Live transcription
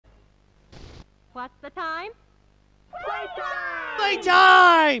What's the time? Playtime!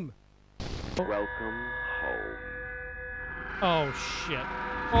 Playtime! Welcome home. Oh, shit.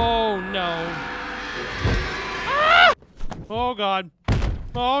 Oh, no. Ah! Oh, God.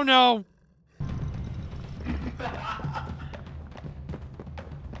 Oh, no.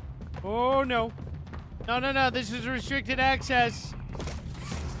 Oh, no. No, no, no. This is restricted access.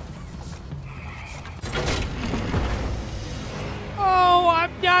 Oh,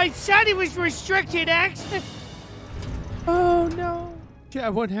 I said it was restricted access. Oh, no. Yeah,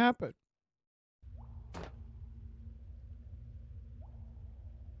 what happened?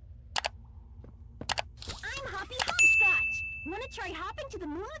 I'm Hoppy Hopscotch. Wanna try hopping to the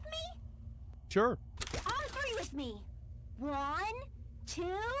moon with me? Sure. On three with me. 1, 2,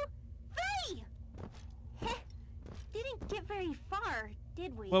 3! Heh. Didn't get very far,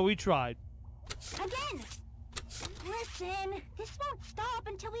 did we? Well, we tried. Again! Listen, this won't stop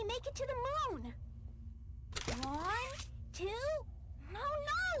until we make it to the moon. 1, 2... No,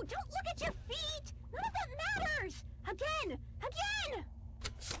 no! Don't look at your feet! None of that matters! Again! Again!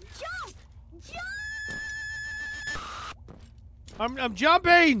 Jump! Jump! I'm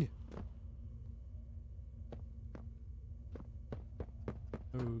jumping!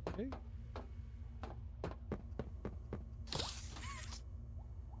 Okay.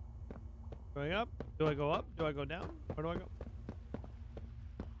 Going up? Do I go up? Do I go down? Where do I go?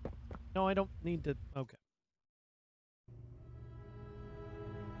 No, I don't need to. Okay.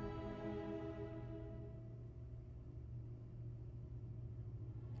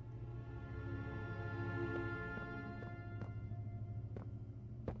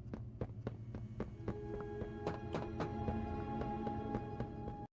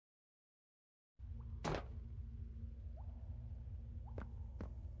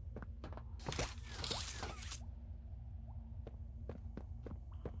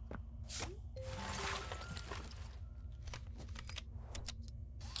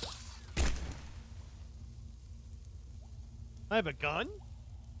 I have a gun?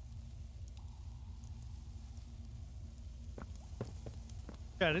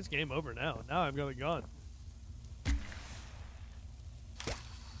 Yeah, it's game over now. Now I've got a gun.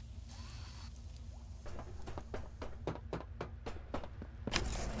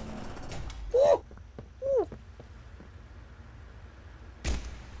 Woo! Woo!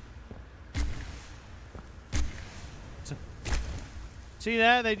 See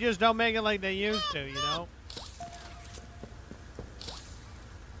that? They just don't make it like they used to, you know?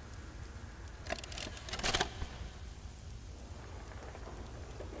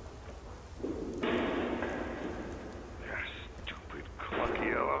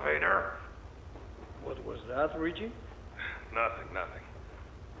 What was that, Richie? Nothing.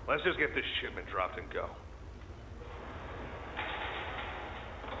 Let's just get this shipment dropped and go.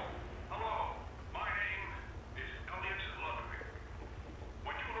 Hello, my name is Elliot Ludwig.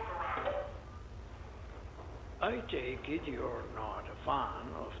 Would you look around? I take it you're not a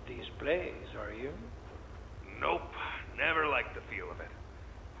fan of this place, are you? Nope, never liked the feel of it.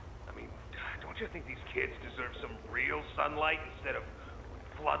 I mean, don't you think these kids deserve some real sunlight instead of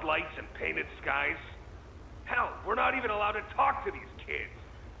floodlights and painted skies? Hell, we're not even allowed to talk to these kids.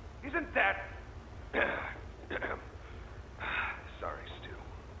 Isn't that... Sorry, Stu.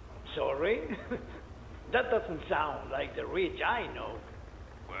 Sorry? That doesn't sound like the Rich I know.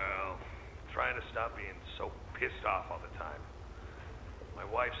 Well, trying to stop being so pissed off all the time. My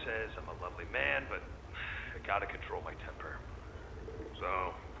wife says I'm a lovely man, but I gotta control my temper. So,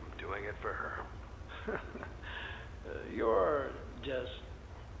 I'm doing it for her. You're just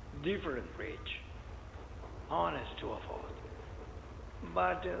different, Rich. Honest to a fault.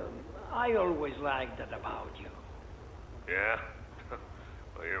 But I always liked that about you. Yeah?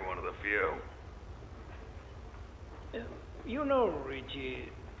 Well, you're one of the few. You know,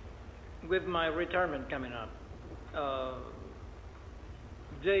 Richie, with my retirement coming up,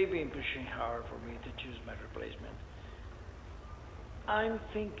 they've been pushing hard for me to choose my replacement. I'm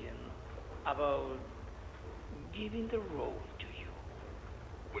thinking about giving the role to you.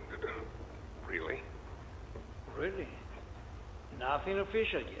 What, really? Really? Nothing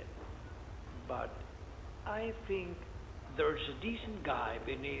official yet. But I think there's a decent guy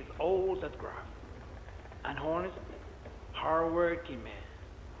beneath all that graft. An honest, hard-working man.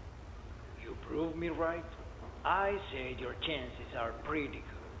 You prove me right. I say your chances are pretty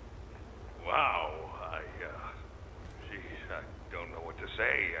good. Wow, geez, I don't know what to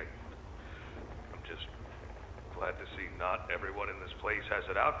say. I'm just glad to see not everyone in this place has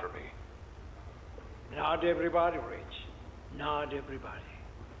it out for me. Not everybody, Rich. Not everybody.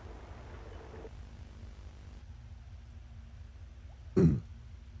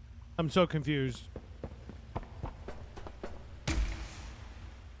 I'm so confused.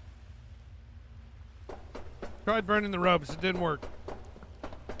 Tried burning the ropes. It didn't work.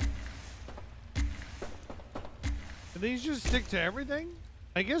 Do these just stick to everything?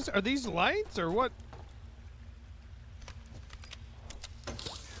 I guess, are these lights or what?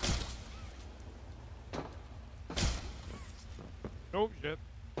 Oh, shit.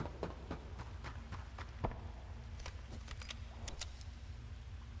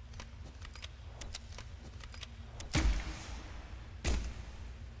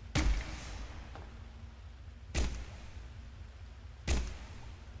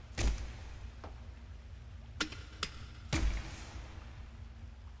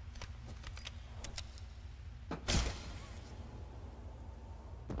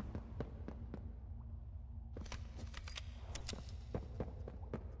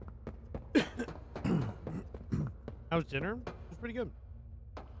 How's dinner? It's pretty good.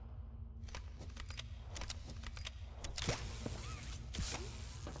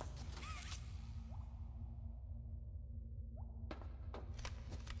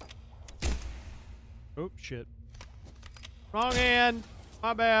 Oh, shit. Wrong hand.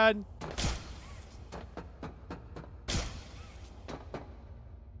 My bad.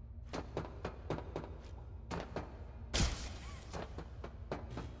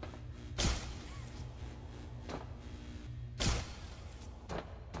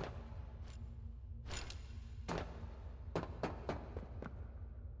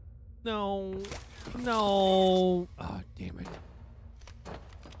 No. No. Oh, damn it.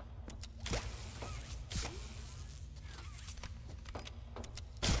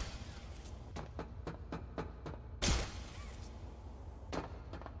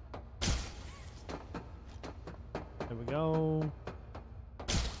 There we go.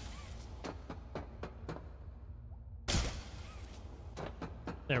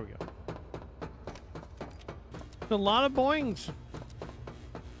 There we go. A lot of boings.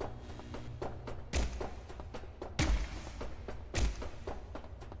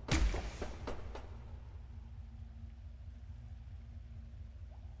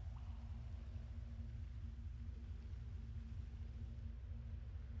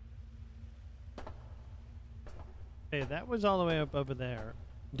 Okay, that was all the way up over there.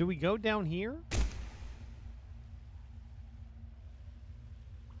 Do we go down here? Is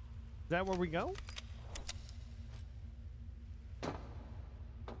that where we go?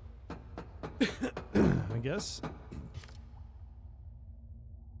 I guess.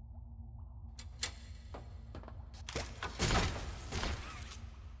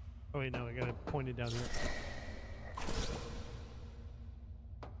 Oh wait, no, I gotta point it down here.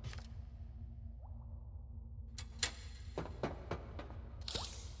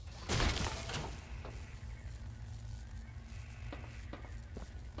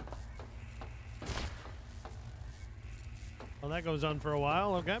 Well, that goes on for a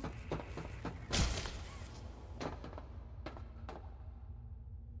while, okay.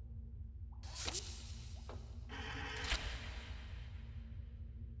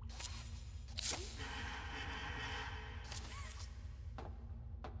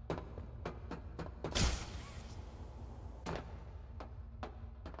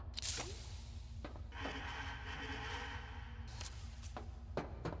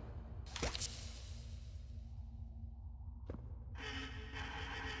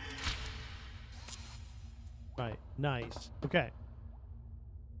 Right, nice. Okay.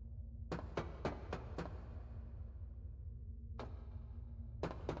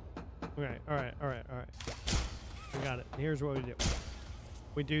 Okay, alright. I got it. Here's what we do.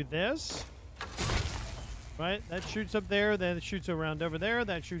 We do this. Right? That shoots up there, then it shoots around over there,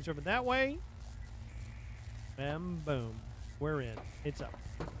 that shoots over that way. And boom. We're in. It's up.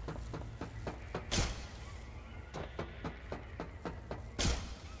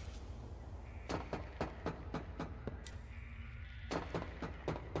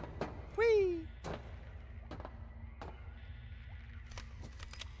 Whee!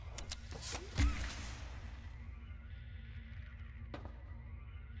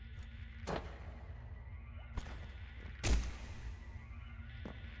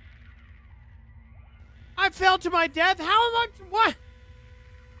 I fell to my death. How much? What?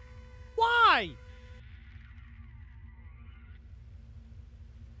 Why?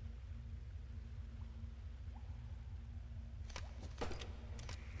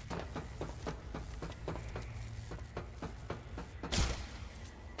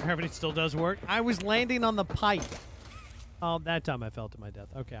 Gravity still does work. I was landing on the pipe. Oh, that time I fell to my death.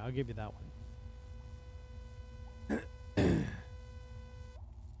 Okay, I'll give you that one.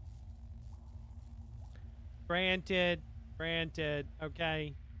 Granted.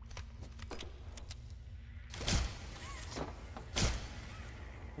 Okay.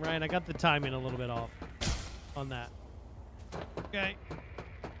 Right, I got the timing a little bit off on that. Okay.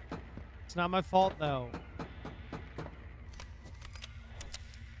 It's not my fault, though.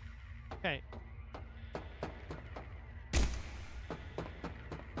 Okay.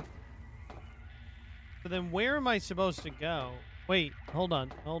 So then where am I supposed to go? Wait, hold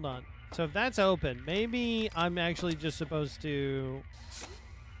on, hold on. So if that's open, maybe I'm actually just supposed to...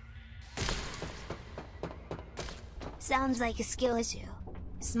 Sounds like a skill issue.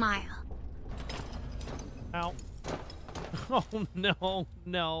 Smile. Ow. Oh, no,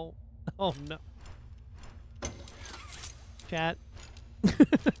 no. Oh, no. Chat.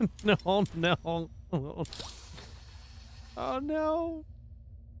 No, no. Oh, no.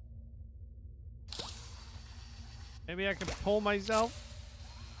 Maybe I can pull myself.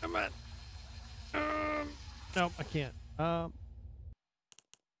 Come on. No, I can't.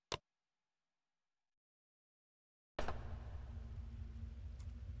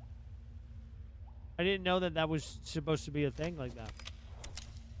 I didn't know that that was supposed to be a thing like that.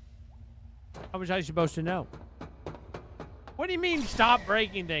 How was I supposed to know? What do you mean stop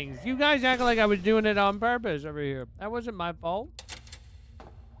breaking things? You guys act like I was doing it on purpose over here. That wasn't my fault.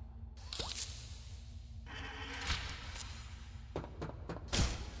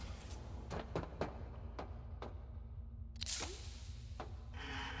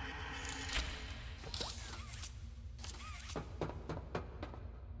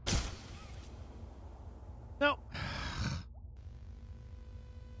 No.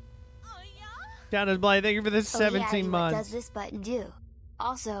 Down as Blythe, thank you for the 17 months. What does this button do?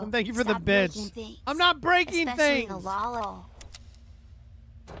 Also, And thank you for the stop bits. breaking things, I'm not breaking especially things. in a lol.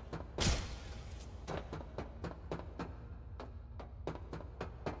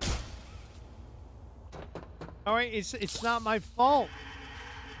 All right, it's not my fault.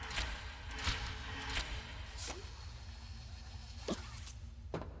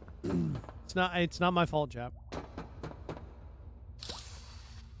 It's not my fault, chap.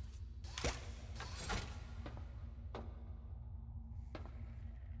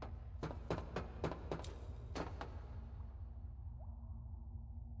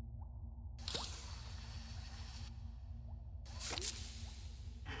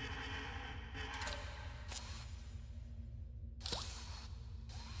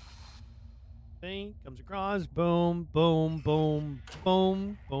 Thing comes across, boom, boom, boom,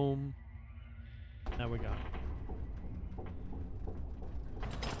 boom, boom. Now we got it.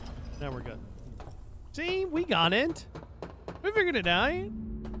 Now we're good. See, we got it. We figured it out.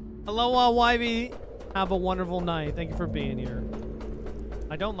 Aloha, Wivey. Have a wonderful night. Thank you for being here.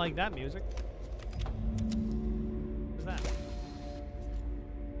 I don't like that music. What's that?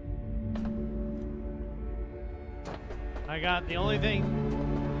 I got the only thing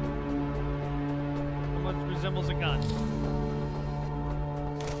that much resembles a gun.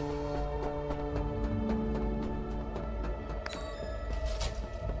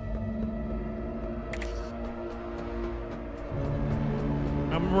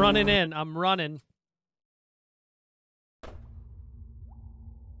 I'm running in. I'm running.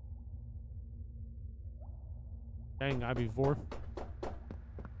 Dang, IB4.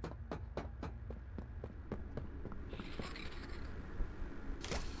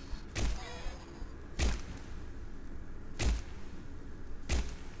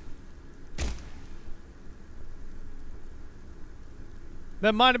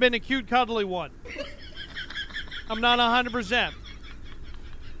 That might have been a cute, cuddly one. I'm not 100%.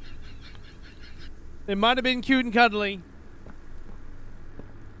 It might have been cute and cuddly.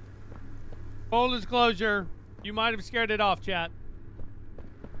 Full disclosure, you might have scared it off, chat.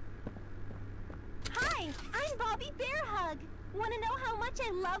 Hi, I'm Poppy Bearhug. Want to know how much I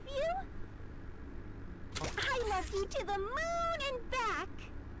love you? I love you to the moon and back.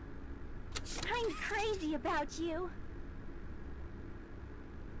 I'm crazy about you.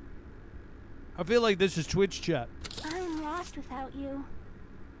 I feel like this is Twitch chat. I'm lost without you.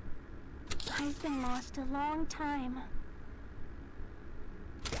 I've been lost a long time.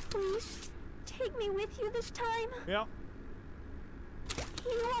 Please, take me with you this time. Yeah.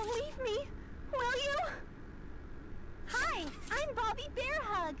 You won't leave me, will you? Hi, I'm Poppy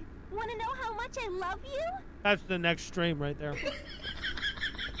Bearhug. Want to know how much I love you? That's the next stream right there.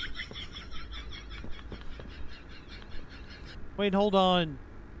 Wait, hold on.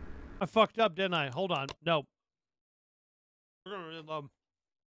 I fucked up, didn't I? Hold on. No.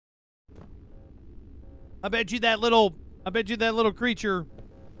 I bet you that little creature.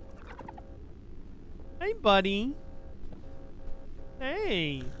 Hey, buddy.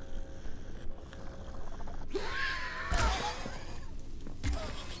 Hey.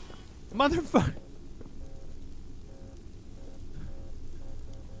 Motherfucker.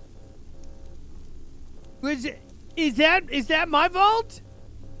 Is that my fault?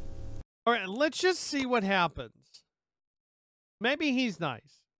 All right, let's just see what happens. Maybe he's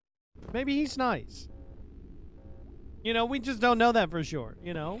nice. Maybe he's nice. You know, we just don't know that for sure,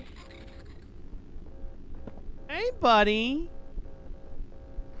 you know? Hey, buddy.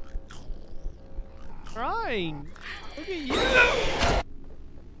 Right. Look at you.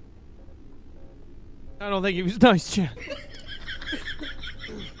 I don't think he was nice, Chad.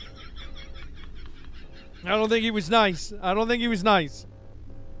 I don't think he was nice. I don't think he was nice.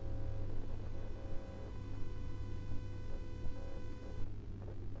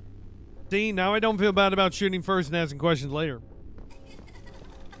 See, now I don't feel bad about shooting first and asking questions later.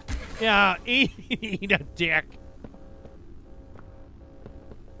 Yeah, eat a dick.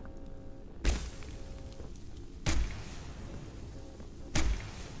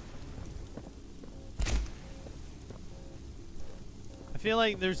 I feel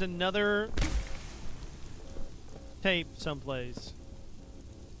like there's another tape someplace.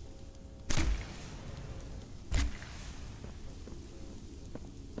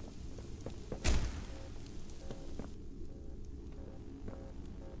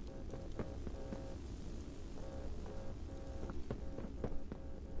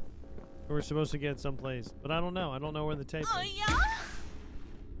 We're supposed to get someplace, but I don't know. I don't know where the tape is. yeah?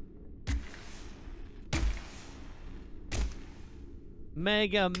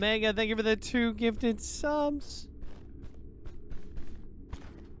 Mega, thank you for the 2 gifted subs.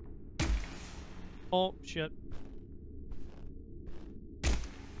 Oh, shit.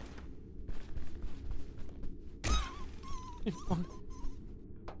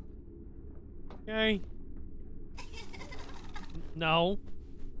 Okay. No.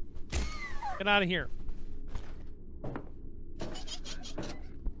 Get out of here.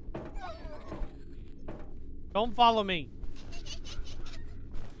 Don't follow me.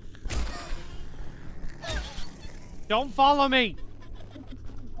 Don't follow me.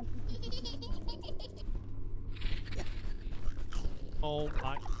 Oh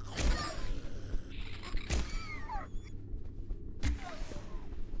my.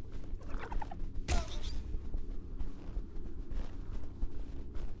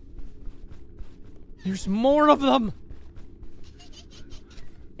 There's more of them.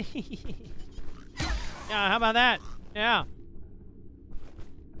 Yeah, how about that? Yeah.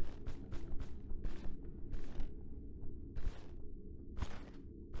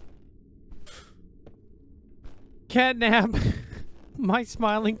 Catnap. My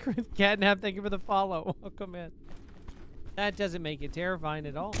smiling Catnap, thank you for the follow. Welcome in. That doesn't make it terrifying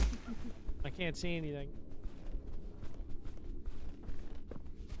at all. I can't see anything.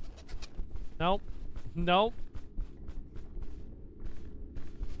 Nope. Nope.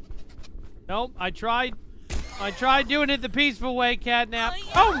 Nope. I tried doing it the peaceful way, Catnap.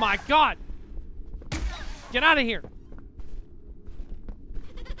 Oh my god! Get out of here!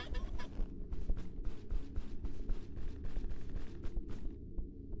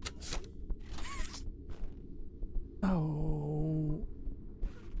 Oh.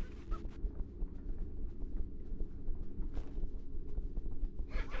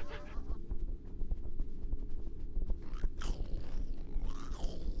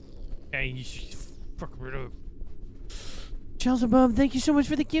 Hey, you fuck rid of. Chelsea Bum, thank you so much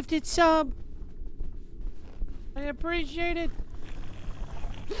for the gifted sub. I appreciate it.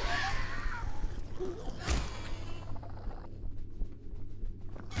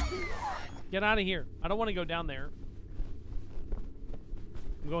 Get out of here. I don't want to go down there.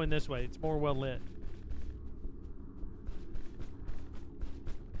 I'm going this way. It's more well lit.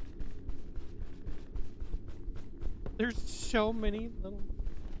 There's so many little...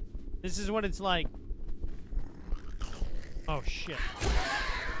 This is what it's like. Oh, shit.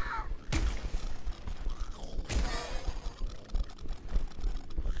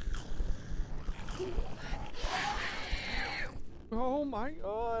 Oh, my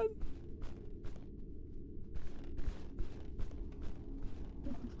God.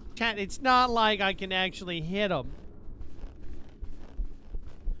 Chat, it's not like I can actually hit him.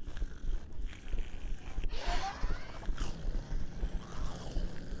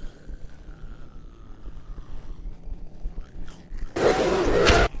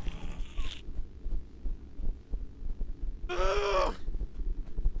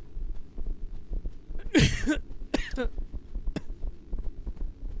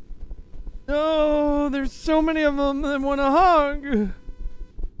 No, there's so many of them that want to hug.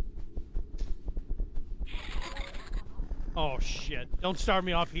 Oh, shit. Don't start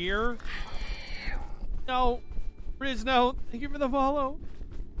me off here. No. Rizno, thank you for the follow.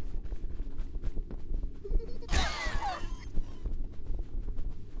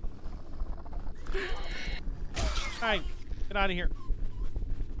 Hey, get out of here.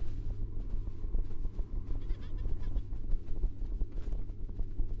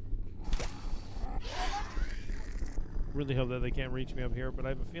 Really hope that they can't reach me up here, but I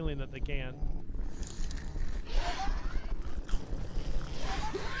have a feeling that they can.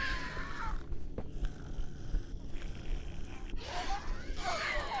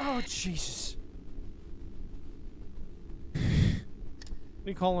 Oh, Jesus. What do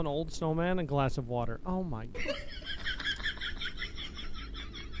you call an old snowman? A glass of water. Oh, my God.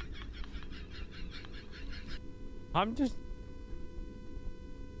 I'm just...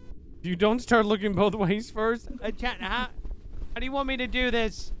 You don't start looking both ways first? How do you want me to do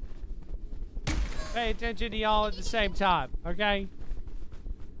this? Pay attention to y'all at the same time, okay?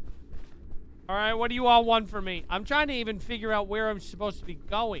 Alright, what do you all want from me? I'm trying to even figure out where I'm supposed to be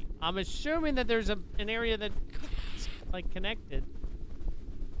going. I'm assuming that there's an area that's, like, connected.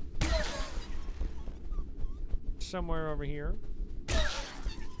 Somewhere over here.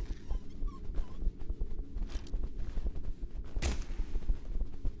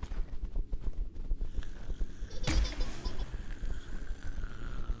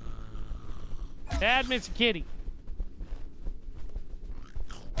 Bad Mr. Kitty.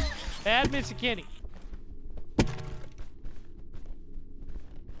 Bad Mr. Kitty.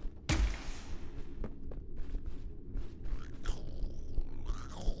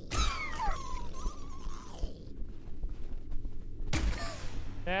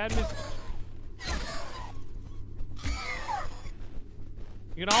 Bad Mr.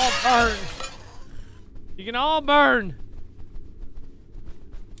 You can all burn. You can all burn.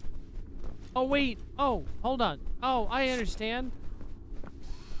 Oh, wait. Oh, hold on. Oh, I understand.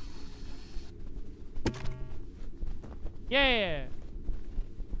 Yeah.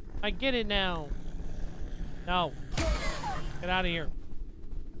 I get it now. No. Get out of here.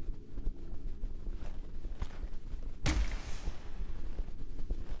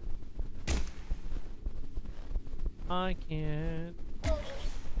 I can't.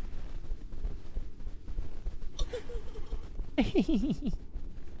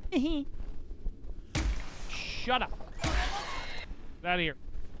 Shut up. Get out of here.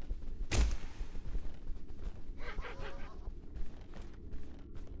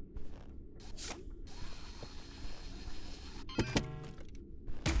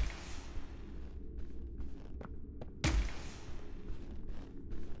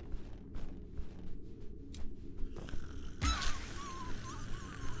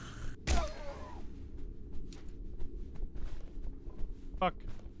 Fuck.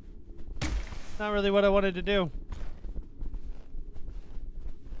 Not really what I wanted to do.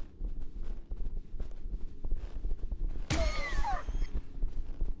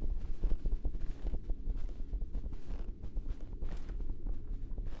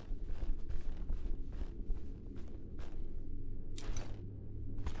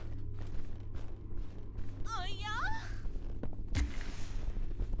 Oh, yeah?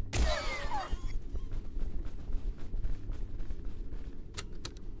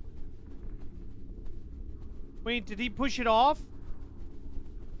 Wait, did he push it off?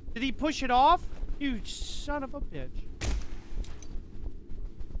 Did he push it off? You son of a bitch.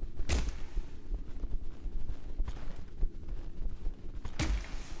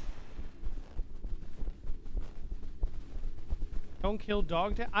 Don't kill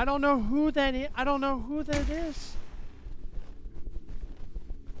dog. I don't know who that is. I don't know who that is.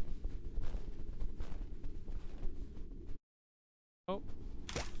 Oh.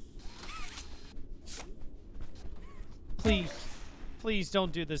 Please. Please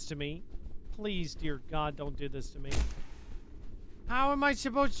don't do this to me. Please, dear God, don't do this to me. How am I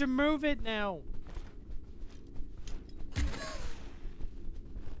supposed to move it now?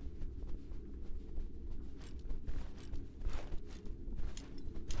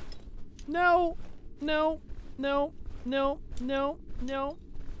 No. No. No. No. No. No.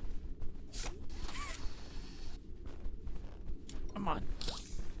 Come on.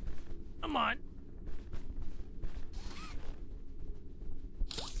 Come on.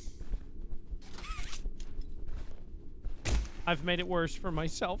 I've made it worse for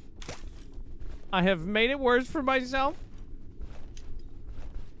myself. I have made it worse for myself.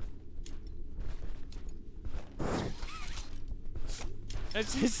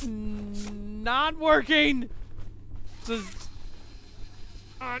 This is not working. This is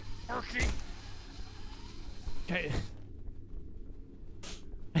not working. Okay.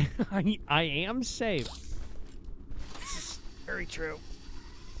 I am safe. This is very true.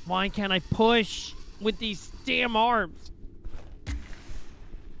 Why can't I push with these damn arms?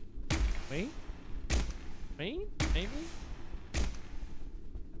 Wait. Wait, maybe?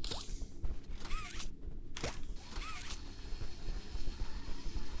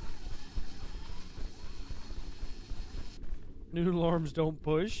 New alarms don't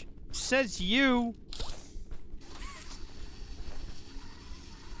push. Says you.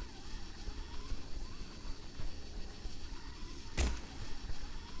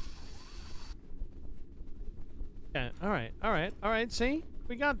 Okay, alright, see?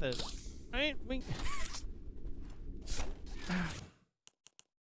 We got this. Right?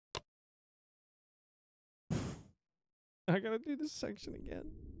 I gotta do this section again.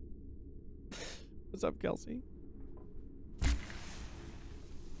 What's up, Kelsey?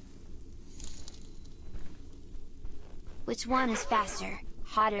 Which one is faster,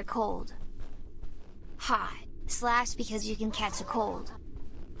 hot or cold? Hot, / because you can catch a cold.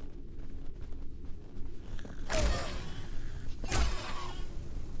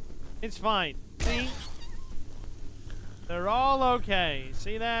 It's fine. See? They're all okay.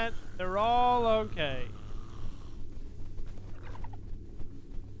 See that? They're all okay.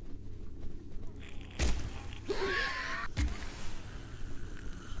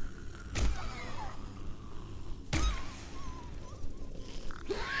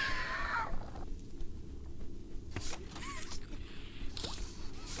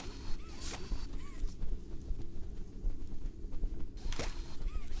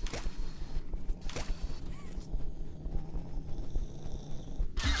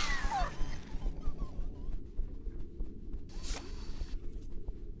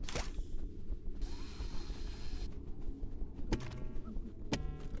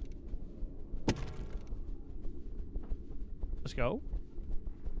 Let's go.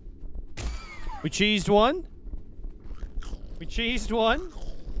 We cheesed one. We cheesed one.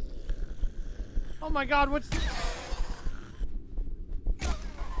 Oh my god, what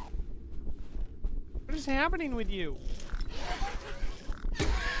is happening with you?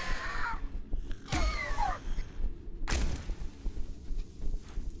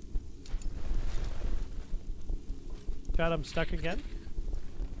 God, I'm stuck again.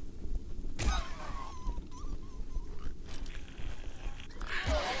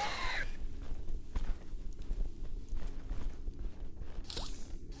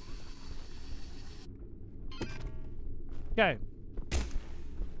 Okay.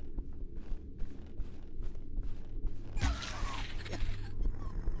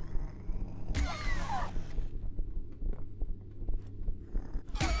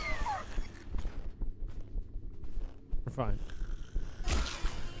 We're fine.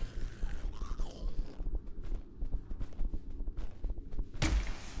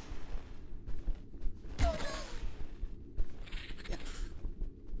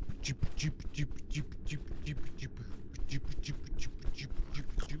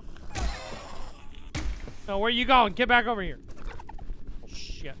 Oh, where you going? Get back over here.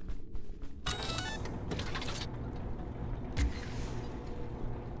 Shit.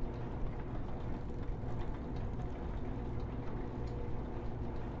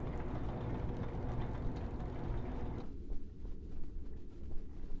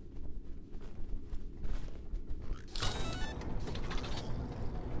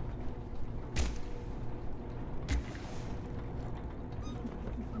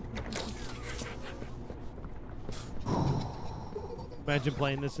 Imagine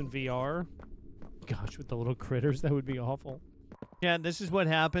playing this in VR. Gosh, with the little critters, that would be awful. Yeah, this is what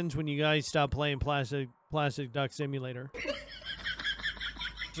happens when you guys stop playing Plastic Duck Simulator. This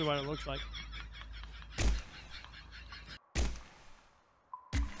is what it looks like.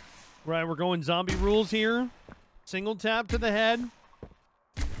 Right, we're going zombie rules here. Single tap to the head.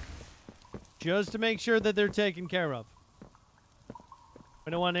 Just to make sure that they're taken care of.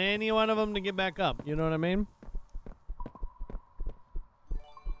 I don't want any one of them to get back up. You know what I mean?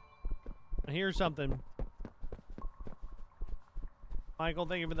 I hear something. Michael,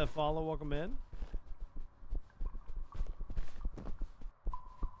 thank you for the follow. Welcome in.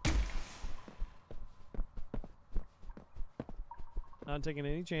 Not taking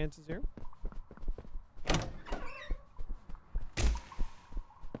any chances here.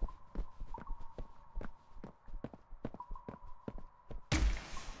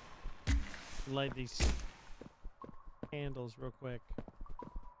 Light these candles real quick.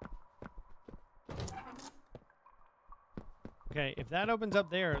 Okay, if that opens up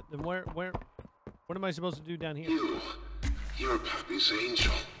there, then what am I supposed to do down here? You're Poppy's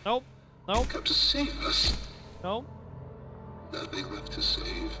angel. Nope. Nope. Come to save us. Nope. Nothing left to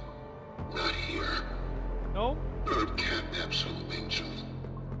save. Not here. Nope. Bird catnaps home angel.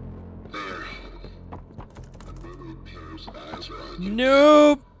 Their home. A murdered pair's eyes are on you.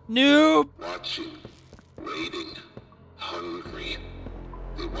 Nope. Nope. Watching. Waiting. Hungry.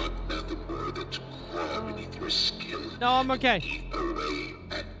 They want nothing more than to crawl beneath your skin. No, I'm okay. Eat away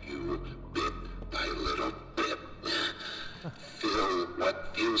at you bit by little bit. feel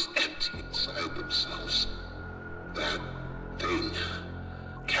what feels empty inside themselves. That thing,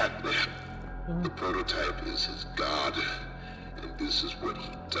 Catnap. The prototype is his god, and this is what he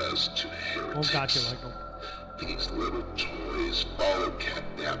does to heretics. Oh, gotcha, Michael. These little toys follow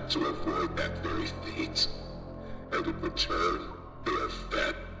Catnap to avoid that very fate. And in return, they are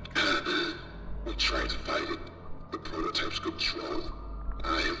fed. We try to fight it. The prototype's control.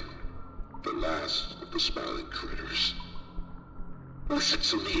 I am the last of the smiling critters. Listen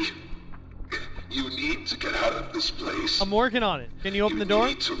to me. You need to get out of this place. I'm working on it. Can you open the door?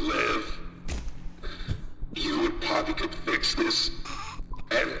 You need to live. You and Poppy could fix this.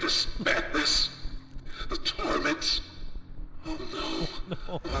 End this madness. The torment. Oh no.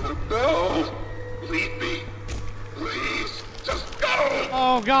 No. Oh no. Leave me. Please. Just go.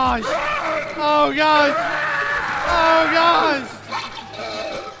 Oh gosh. Run! Oh gosh. Oh gosh.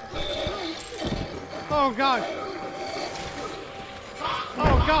 Oh gosh.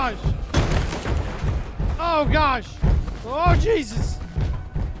 Oh gosh. Oh gosh. Oh Jesus.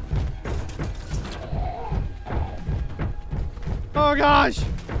 Oh gosh.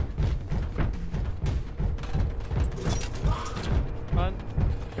 Run.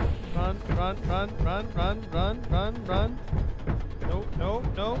 Run, run, run, run, run, run, run, run. No, no,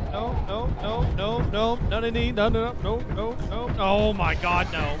 no, no, no, no, no, no, none of need, no, no, no, no, no. Oh my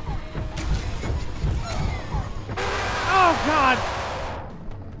god, no. Oh god.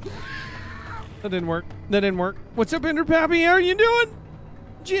 That didn't work. That didn't work. What's up, Ender Pappy? How are you doing?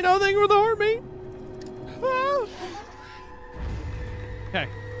 Gino, thank you for the heartbeat. Ah. Okay.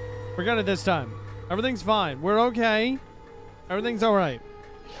 We got it this time. Everything's fine. We're okay. Everything's alright.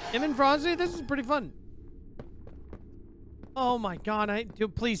 Him and Frosty, this is pretty fun. Oh my god,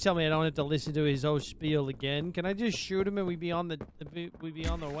 dude, please tell me I don't have to listen to his whole spiel again. Can I just shoot him and we be on the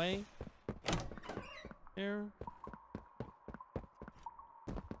way? Here.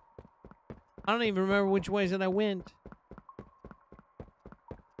 I don't even remember which ways that I went.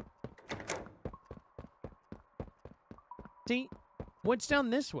 See? What's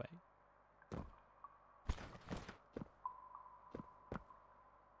down this way?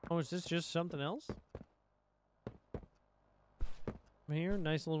 Oh, is this just something else? Here,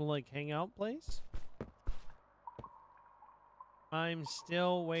 nice little, like, hangout place. I'm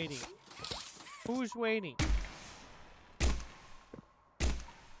still waiting. Who's waiting?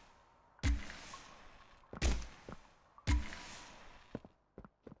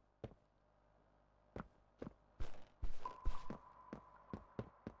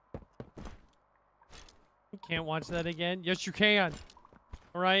 You can't watch that again? Yes, you can.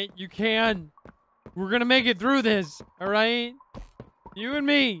 All right, you can. We're gonna make it through this. All right, you and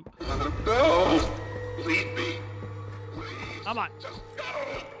me. No, leave me. Please. Come on. Just go.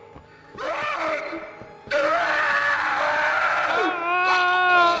 Run.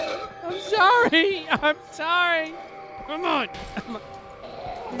 I'm sorry. I'm sorry. Come on.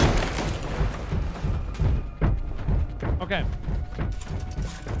 Okay.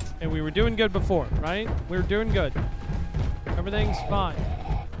 And we were doing good before, right? We were doing good. Everything's fine.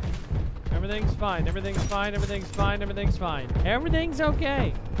 Everything's fine. Everything's fine. Everything's fine. Everything's fine. Everything's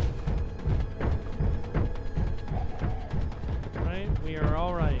okay. Right? We are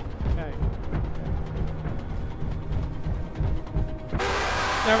all right. Okay.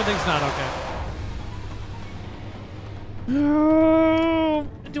 Everything's not okay.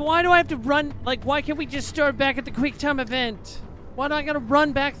 Why do I have to run? Like, why can't we just start back at the quick time event? Why do I gotta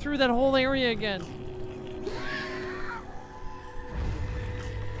run back through that whole area again?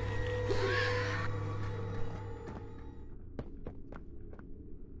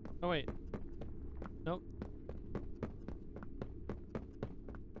 Oh, wait. Nope.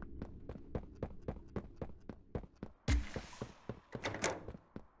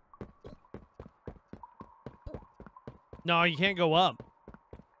 No, you can't go up.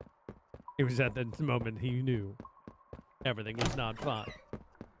 It was at the moment he knew everything is not fine.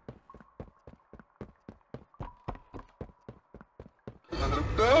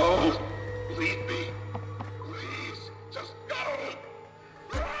 No, leave me. Please, just go.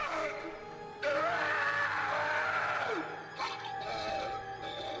 Run.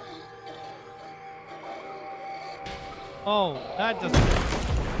 Oh, that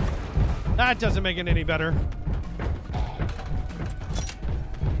doesn't make it any better.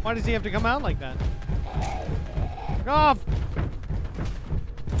 Why does he have to come out like that? Fuck off!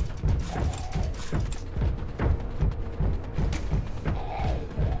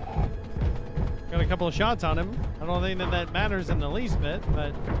 Got a couple of shots on him. I don't think that matters in the least bit,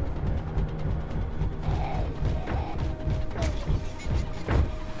 but...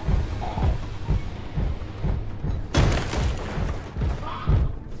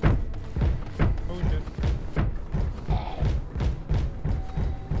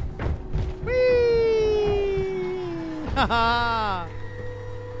 Haha!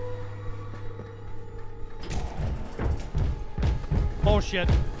 Oh shit.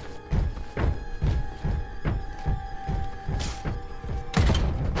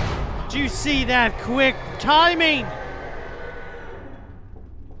 Did you see that quick timing?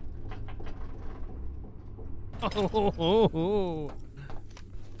 Oh,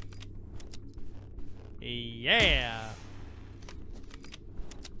 yeah.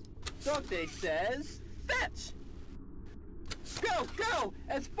 Dante says, fetch! Go, go!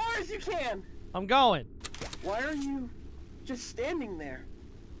 As far as you can! I'm going. Why are you just standing there?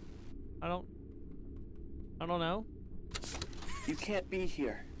 I don't know. You can't be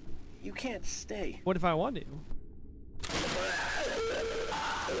here. You can't stay. What if I want to?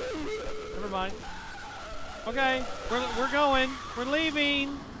 Never mind. Okay, we're going. We're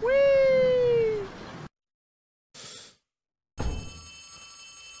leaving. Whee!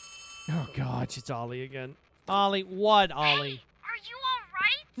 Oh God, it's Ollie again. Ollie, what, Ollie? Hey, are you all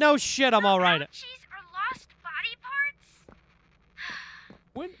right? No shit, I'm all right. Ouchies or lost body parts?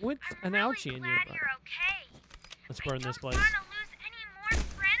 What's I'm an really ouchie in your glad butt? you're okay. Let's burn this place. I don't want to lose any more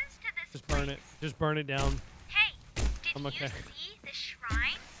friends to this Just burn it. Just burn it down. Hey, did I'm okay. you see the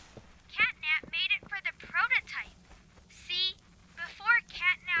shrine? Catnap made it for the prototype. See, before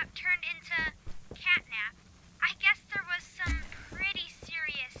Catnap turned into Catnap, I guess there was some pretty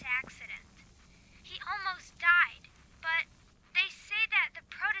serious accident. He almost died, but they say that the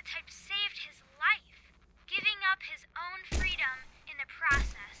prototype saved his life, giving up his own freedom in the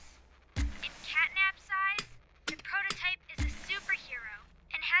process. In Catnap's eyes, the prototype is a superhero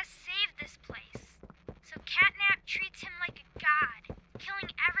and has saved this place. So Catnap treats him like a god, killing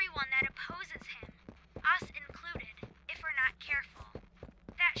everyone that opposes him, us included, if we're not careful.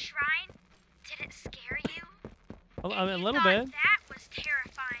 That shrine, did it scare you? A If you little thought bit. that was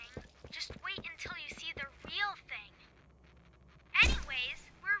terrifying, just wait until you see the real thing. Anyways,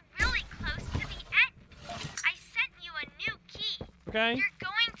 we're really close to the end. I sent you a new key. Okay. You're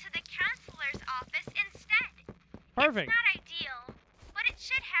going to the counselor's office instead. Perfect. It's not ideal, but it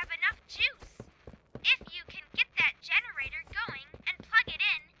should have enough juice. If you can get that generator going and plug it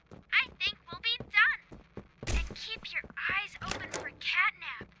in, I think we'll be done. And keep your eyes open for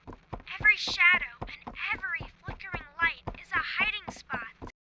Catnap. Every shadow and every flickering light is a hiding spot.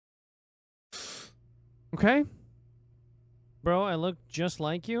 Okay. Bro, I look just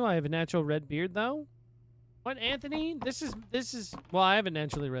like you. I have a natural red beard, though. What, Anthony? This is. Well, I have a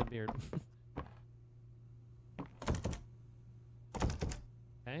naturally red beard.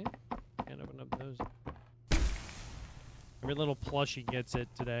 Okay. Can't open up those. Every little plushie gets it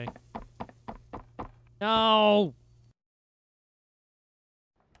today. No!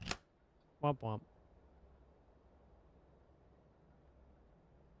 Womp womp.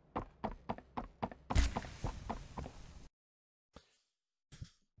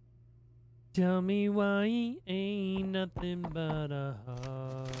 Tell me why he ain't nothing but a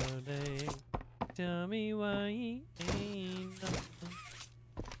heartache. Tell me why he ain't nothing.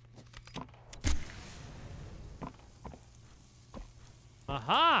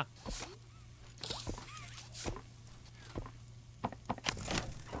 Aha!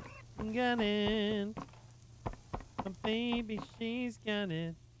 Got it. My baby, she's got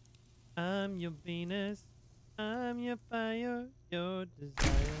it. I'm your Venus. I'm your fire, your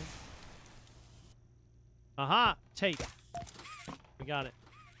desire. Aha! Tape. We got it.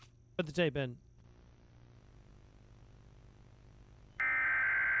 Put the tape in.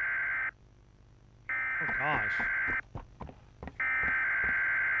 Oh gosh.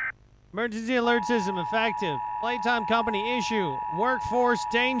 Emergency alert system effective. Playtime company issue. Workforce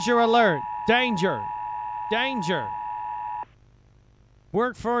danger alert. Danger. Danger.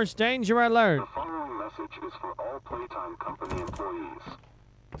 Workforce danger alert. The following message is for all Playtime Company employees.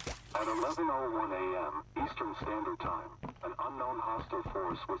 At 11:01 a.m. Eastern Standard Time, an unknown hostile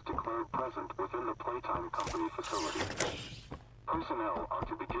force was declared present within the Playtime Company facility. Personnel are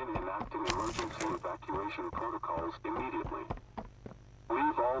to begin enacting emergency evacuation protocols immediately.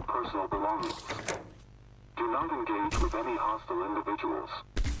 Leave all personal belongings. Do not engage with any hostile individuals.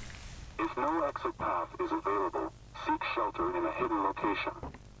 If no exit path is available, seek shelter in a hidden location.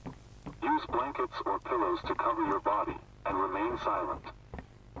 Use blankets or pillows to cover your body and remain silent.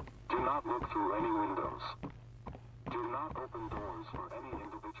 Do not look through any windows. Do not open doors for any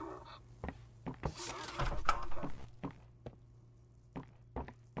individuals. Do not make eye contact.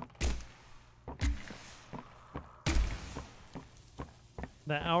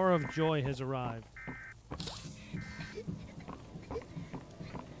 The hour of joy has arrived.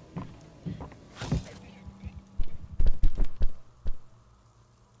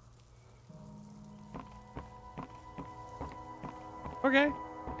 okay.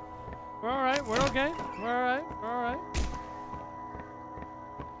 We're all right. We're okay. We're all right. We're all right.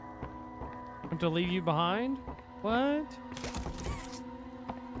 Want to leave you behind? What?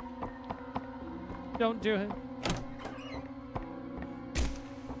 Don't do it.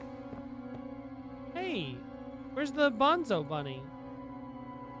 Hey, where's the Bonzo Bunny?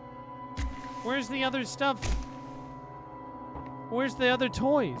 Where's the other stuff? Where's the other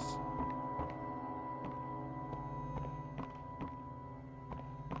toys?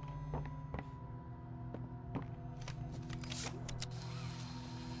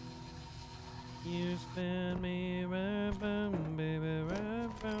 You spin me right round, baby, right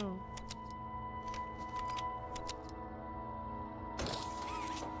round.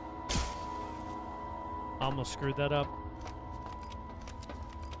 Almost screwed that up.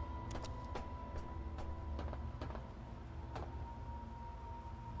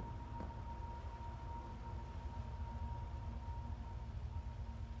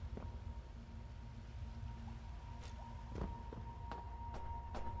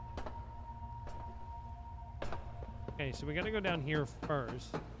 Okay, so we gotta go down here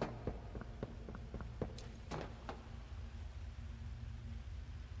first.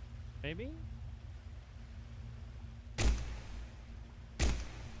 Maybe?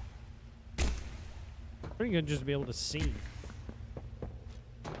 Pretty good just to be able to see.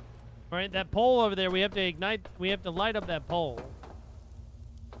 Alright, that pole over there, we have to ignite, we have to light up that pole.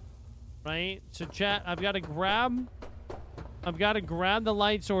 Right? So chat, I've got to grab the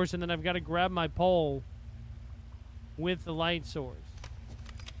light source, and then I've got to grab my pole with the light source.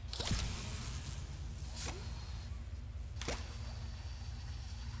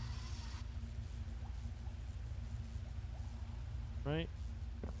 Right?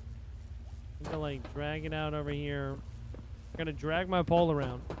 I'm gonna like drag it out over here. I'm gonna drag my pole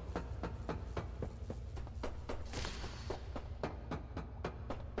around.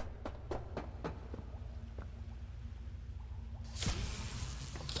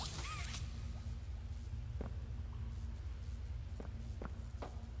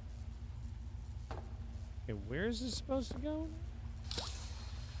 Okay, where is this supposed to go?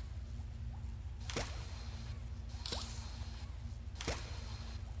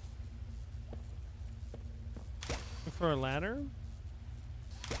 For a ladder?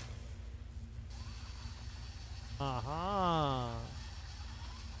 Aha.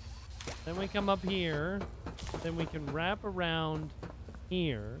 Then we come up here. Then we can wrap around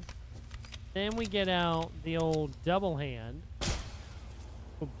here. Then we get out the old double hand.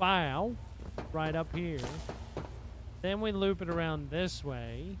 Bow. Right up here. Then we loop it around this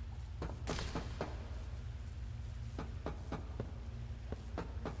way.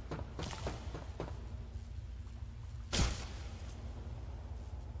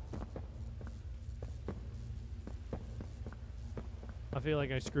 I feel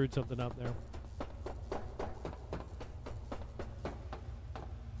like I screwed something up there.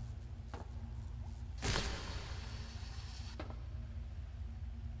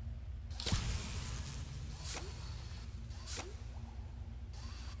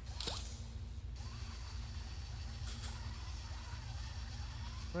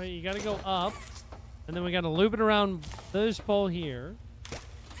 Right, you gotta go up, and then we gotta loop it around this pole here.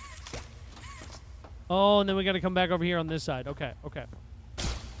 Oh, and then we gotta come back over here on this side. Okay, okay.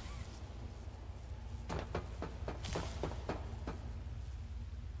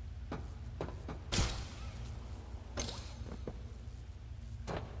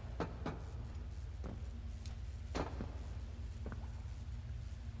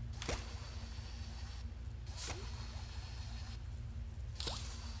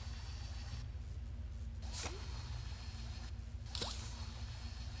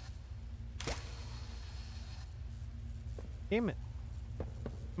 Damn it.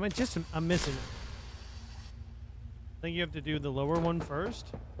 I'm missing it. I think you have to do the lower one first.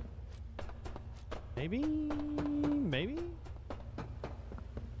 Maybe? Maybe?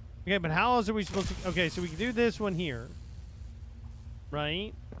 Okay, but how else are we supposed to... Okay, so we can do this one here.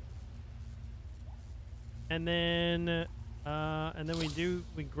 Right? And then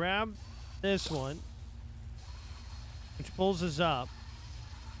we grab this one, which pulls us up.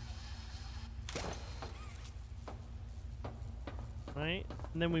 Right?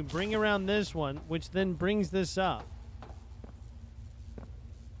 And then we bring around this one, which then brings this up.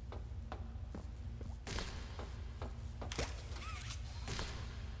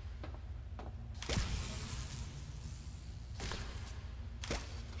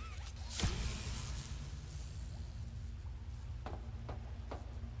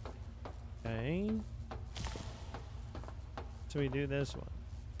 Okay. So we do this one.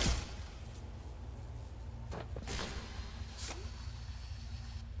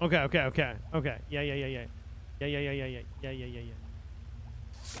 Okay. Yeah.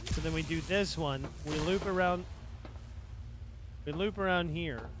 So then we do this one. We loop around. We loop around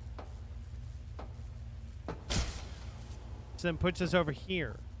here. So then puts us over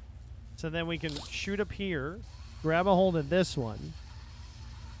here. So then we can shoot up here, grab a hold of this one.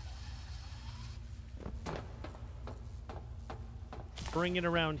 Bring it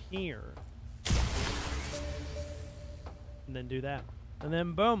around here. And then do that. And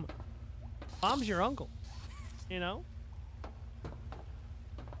then boom. Mom's your uncle. You know?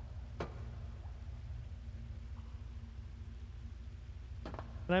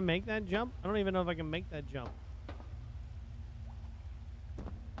 Can I make that jump? I don't even know if I can make that jump.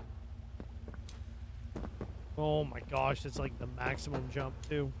 Oh my gosh, it's like the maximum jump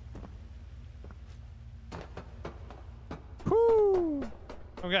too. Whoo!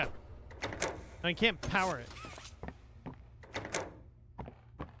 Okay. I can't power it.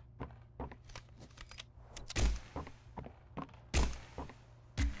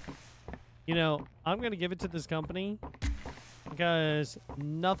 You know, I'm going to give it to this company because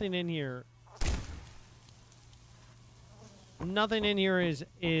nothing in here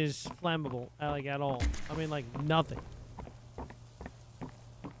is flammable, like, at all. I mean, like, nothing.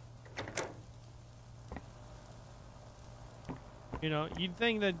 You know, you'd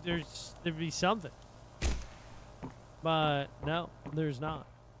think that there'd be something. But no, there's not.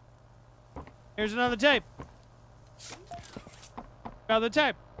 Here's another tape. Got the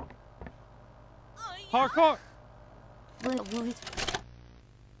tape. Hardcore.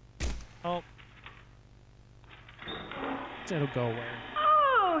 Oh. It'll go away.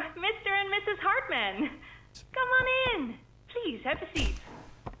 Oh, Mr. and Mrs. Hartman. Come on in. Please, have a seat.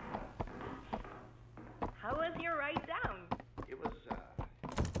 How was your ride down? It was,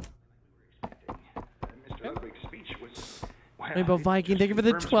 Mr. Ludwig's speech was... Well, Rainbow Viking, thank you for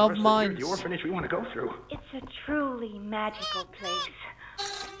the 12 months. The orphanage we want to go through. It's a truly magical place.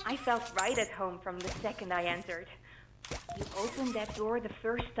 I felt right at home from the second I entered. You open that door the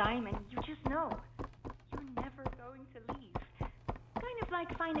first time and you just know. You're never going to leave. Kind of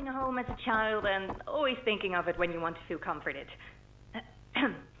like finding a home as a child and always thinking of it when you want to feel comforted.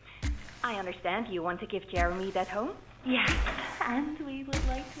 I understand you want to give Jeremy that home? Yes, and we would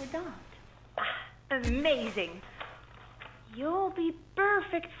like to adopt. Amazing. You'll be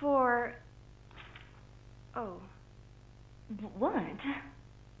perfect for... Oh. What?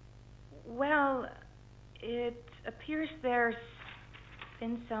 Well, it appears there's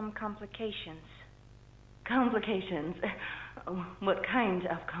been some complications. Complications? What kind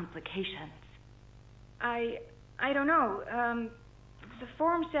of complications? I don't know. The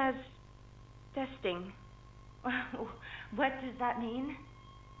form says testing. What does that mean?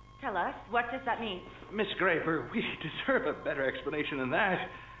 Tell us, what does that mean? Miss Graver, we deserve a better explanation than that.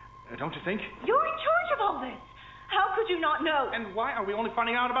 Don't you think? You're in charge of all this. How could you not know? And why are we only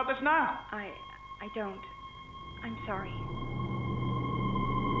finding out about this now? I don't. I'm sorry.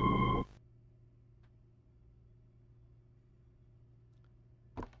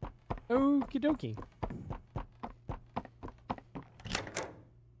 Okie dokie.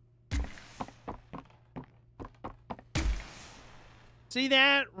 See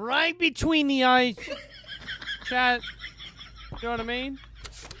that? Right between the eyes. Chat. You know what I mean?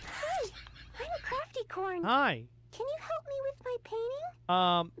 Hi, I'm Crafty Corn. Hi. Can you help me with my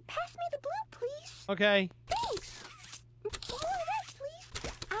painting? Pass me the blue, please. Okay. Thanks. More red, please.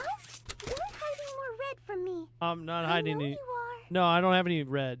 Alex, you're hiding more red from me. I'm not hiding I know any. you are. No, I don't have any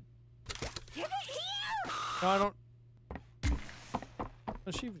red. Give it here. No, I don't.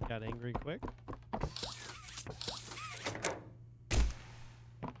 Oh, she got angry quick.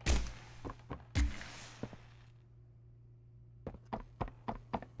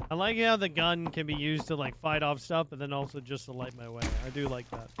 I like how the gun can be used to, like, fight off stuff, but then also just to light my way. I do like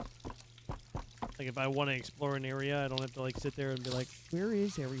that. Like, if I want to explore an area, I don't have to, like, sit there and be like, where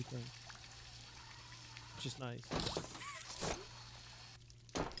is everything? It's just nice.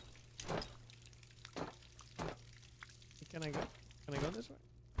 Can I go this way?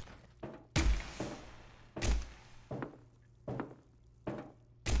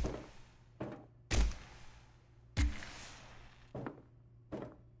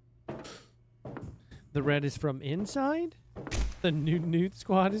 The red is from inside? The Newt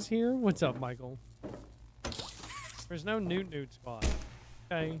Squad is here? What's up, Michael? There's no Newt Squad.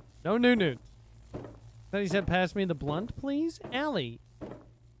 Okay. No Newt. Then he said, pass me the blunt, please? Allie.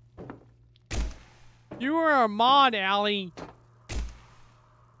 You are a mod, Allie.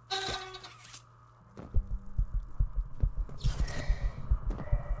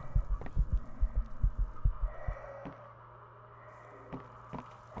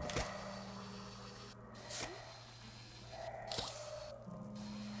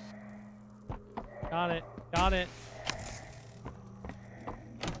 Got it. Got it.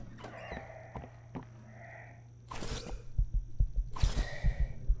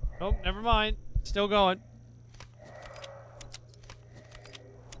 Oh, never mind. Still going.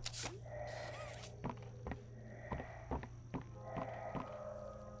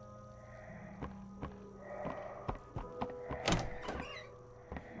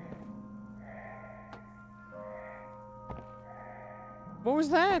 What was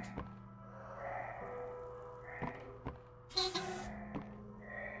that?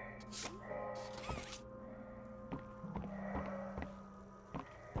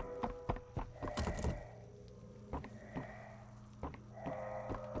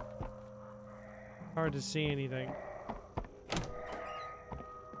 Hard to see anything.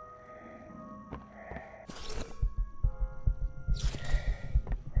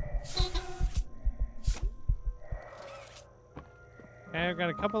 Okay, I've got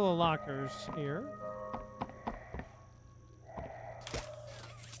a couple of lockers here.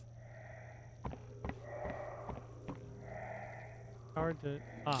 Hard to...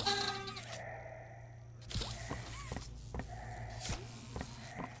 Ah.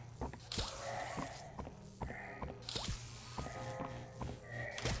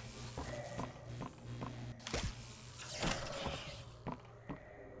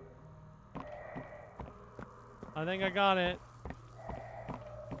 I think I got it.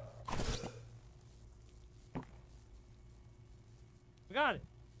 I got it.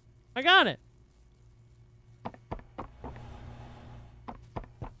 I got it.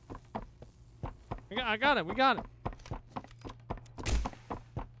 I got it. We got it.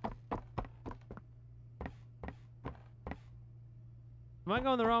 Am I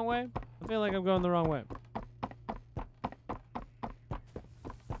going the wrong way? I feel like I'm going the wrong way.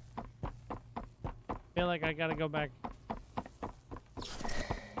 I feel like I gotta go back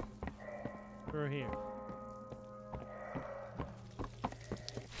through here.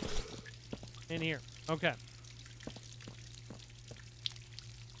 In here. Okay.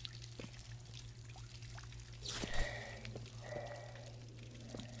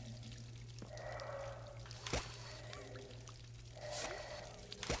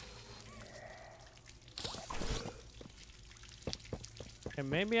 And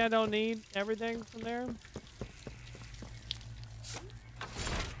maybe I don't need everything from there.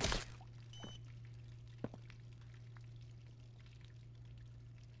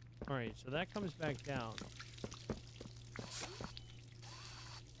 Alright, so that comes back down.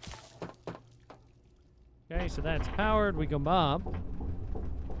 Okay, so that's powered. We go up.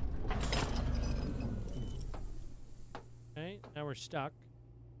 Okay, now we're stuck.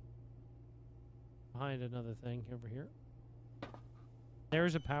 Behind another thing over here.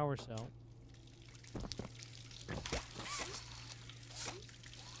 There's a power cell.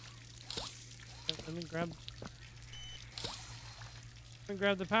 Let me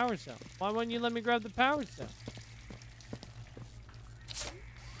grab the power cell. Why wouldn't you let me grab the power cell?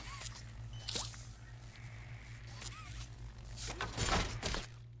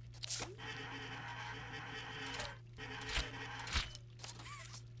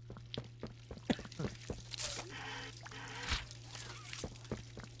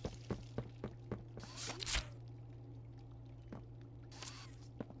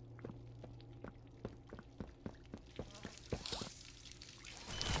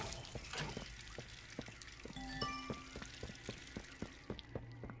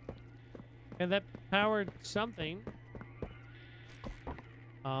 And that powered something.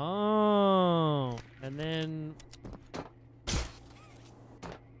 Oh, and then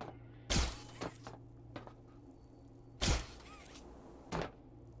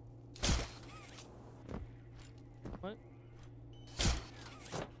what?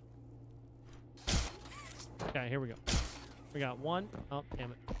 Okay, here we go. We got one. Oh,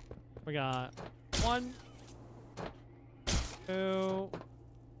 damn it. We got 1, 2,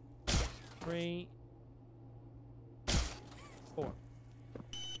 3, 4.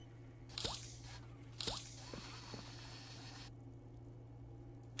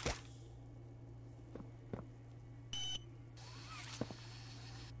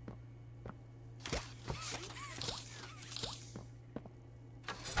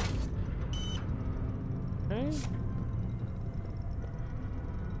 Okay.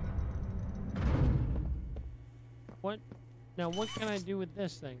 What? Now, what can I do with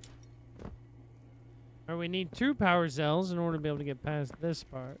this thing? Or we need 2 power cells in order to be able to get past this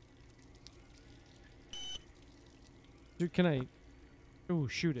part. Dude, can I... Ooh,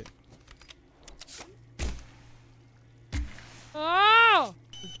 shoot it. Oh!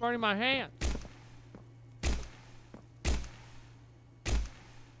 It's burning my hand.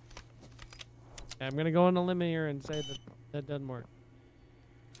 I'm gonna go on a limb here and say that that doesn't work.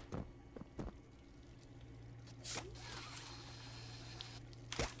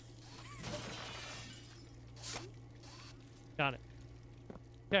 Got it.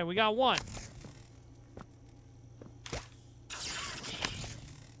 Okay, we got one.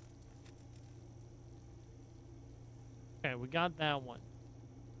 Okay, we got that one.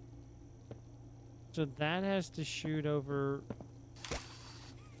 So that has to shoot over.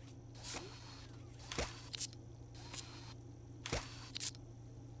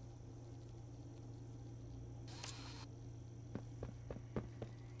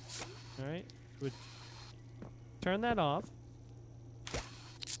 All right. Would turn that off.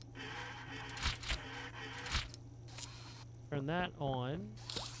 Turn that on.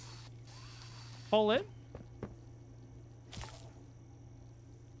 Pull it.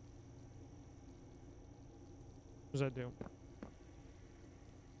 What does that do?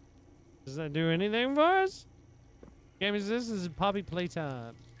 Does that do anything for us? Game is this? This is Poppy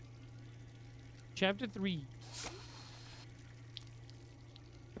Playtime. Chapter 3.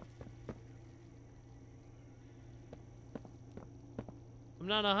 I'm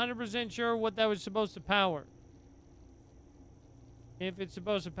not 100% sure what that was supposed to power. If it's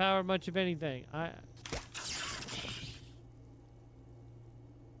supposed to power much of anything.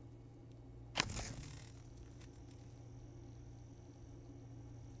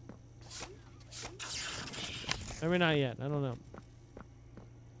 Maybe not yet. I don't know.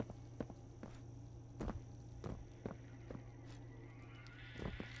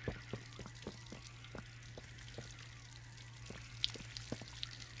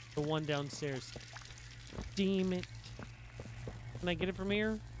 The one downstairs. Damn it. Can I get it from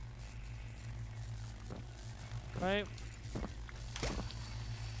here? Right?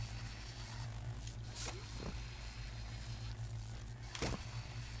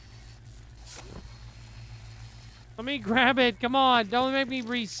 Let me grab it. Come on. Don't make me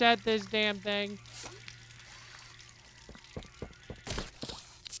reset this damn thing.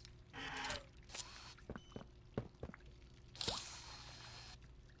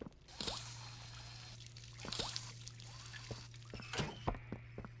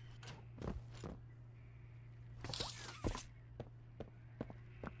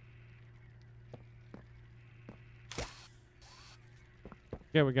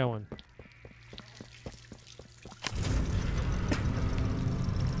 Yeah, we're going.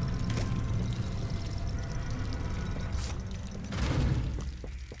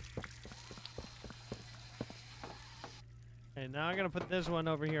 Okay, now I'm gonna put this one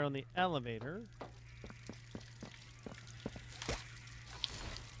over here on the elevator.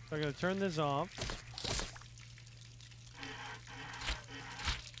 So I'm gonna turn this off.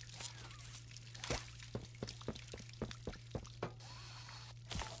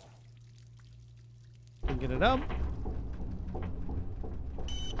 Get it up.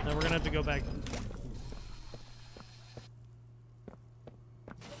 Now we're gonna have to go back.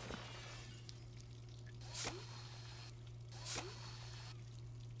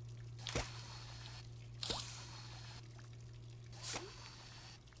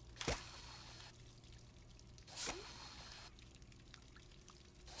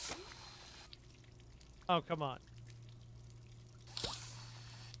 Oh, come on.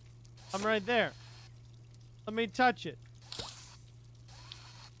 I'm right there. Let me touch it.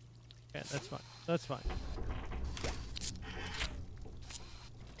 Okay, that's fine. That's fine.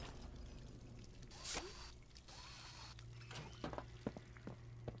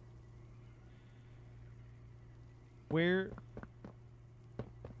 Where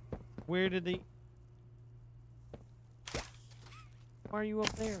did the... Why are you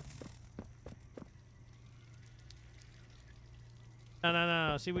up there?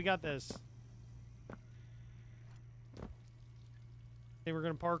 No. See, we got this. Okay, we're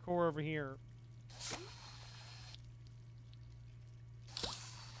gonna parkour over here.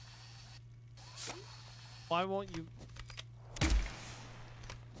 Why won't you?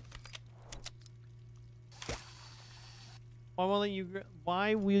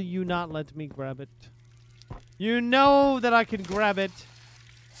 Why will you not let me grab it? You know that I can grab it.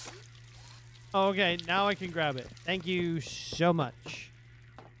 Okay, now I can grab it. Thank you so much.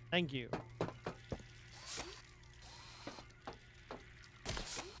 Thank you.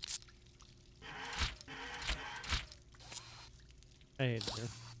 I hate it here.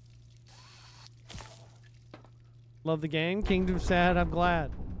 Love the game. Kingdom Sad. I'm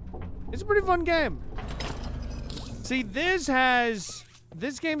glad. It's a pretty fun game. See, this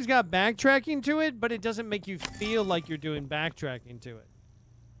game's got backtracking to it, but it doesn't make you feel like you're doing backtracking to it.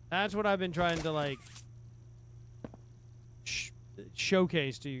 That's what I've been trying to, like,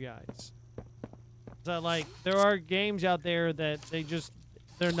 showcase to you guys. So, like, there are games out there that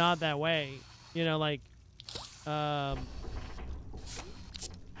they're not that way. You know, like, was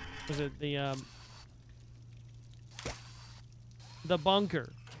it the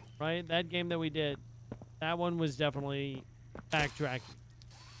Bunker, right? That game that we did, that one was definitely backtracking.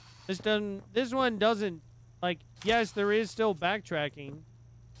 This one doesn't, like, yes, there is still backtracking,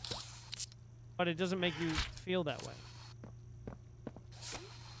 but it doesn't make you feel that way.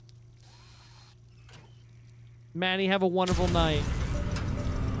 Maddie, have a wonderful night.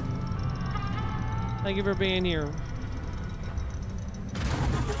 Thank you for being here.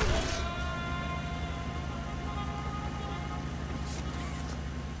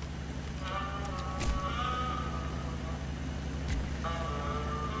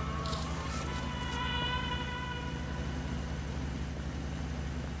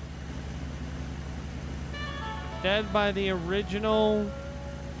 Dead by the original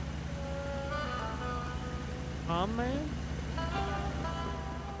man?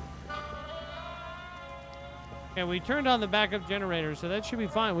 Okay, we turned on the backup generator, so that should be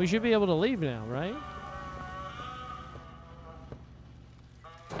fine. We should be able to leave now, right?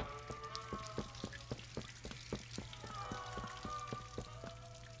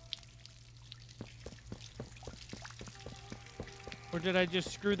 Or did I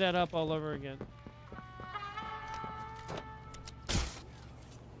just screw that up all over again?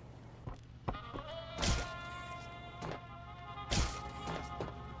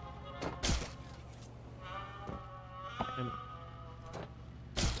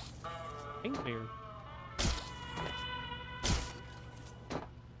 Weird.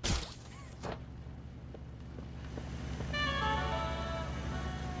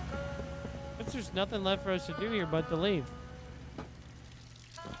 Guess there's nothing left for us to do here but to leave.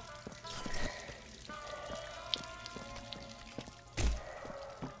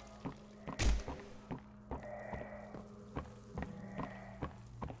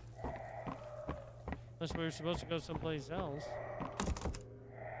 Unless we were supposed to go someplace else.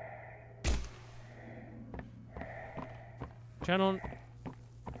 Channel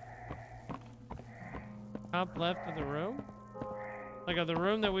top left of the room? Like of the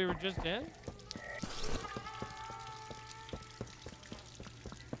room that we were just in?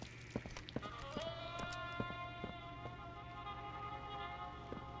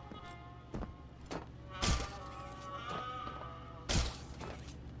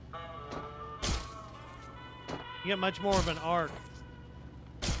 You get much more of an arc.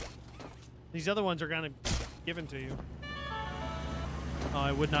 These other ones are kind of given to you. Oh,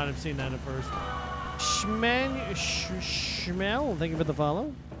 I would not have seen that at first. Schmel, thank you for the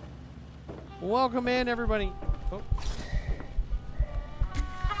follow. Welcome in, everybody. Oh.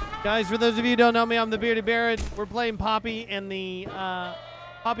 Guys, for those of you who don't know me, I'm the Bearded Barrett. We're playing Poppy and the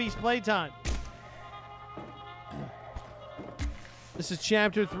Poppy's Playtime. This is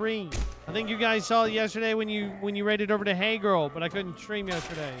chapter 3. I think you guys saw it yesterday when you raided over to Hey Girl, but I couldn't stream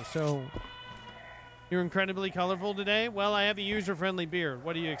yesterday, so you're incredibly colorful today. Well, I have a user-friendly beard.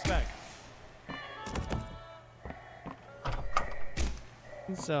 What do you expect?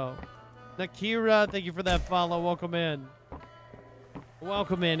 So, Nakira, thank you for that follow. Welcome in.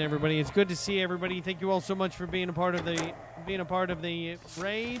 Welcome in, everybody. It's good to see everybody. Thank you all so much for being a part of the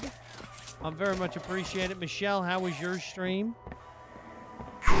raid. I'm very much appreciate it. Michelle, how was your stream?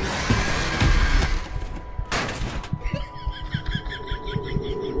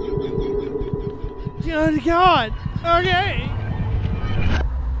 Oh God! Okay.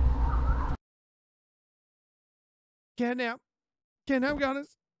 Kidnap, got us.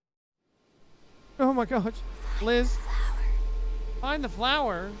 Oh my gosh, Liz. Find the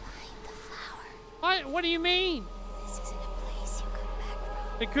flower. What do you mean? This isn't a place you come back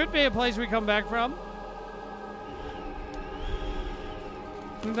from. It could be a place we come back from.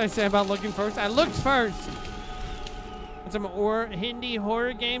 What did I say about looking first? I looked first. Some Hindi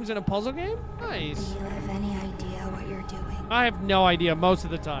horror games and a puzzle game? Nice. Do you have any idea what you're doing? I have no idea most of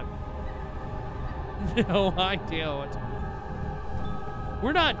the time. No idea what.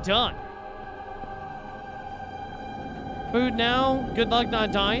 We're not done. Food now. Good luck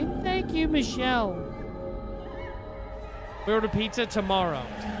not dying. Thank you, Michelle. We order pizza tomorrow.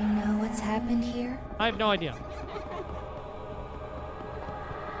 Do you know what's happened here? I have no idea.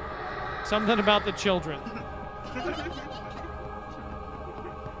 Something about the children.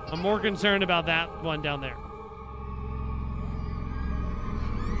 I'm more concerned about that one down there.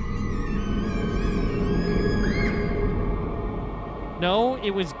 No,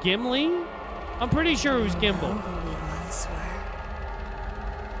 it was Gimli? I'm pretty sure it was Gimbal.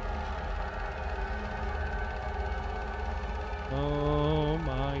 Oh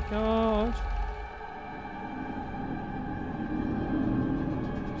my gosh.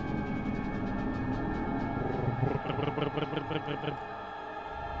 stupid.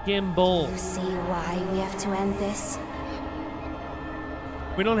 Gimbal. You see why we have to end this?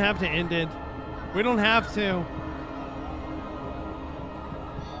 We don't have to end it. We don't have to.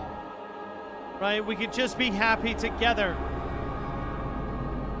 Right? We could just be happy together.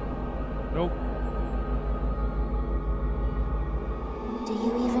 Nope. Do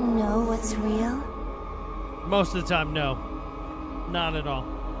you even know what's real? Most of the time, no. Not at all.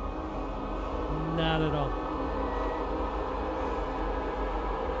 Not at all.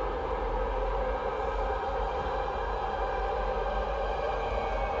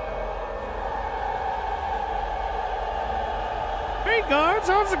 Hey guards,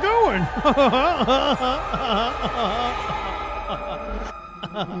 how's it going?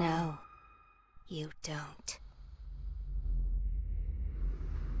 No, you don't.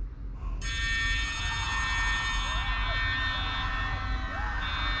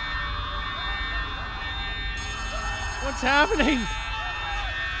 What's happening?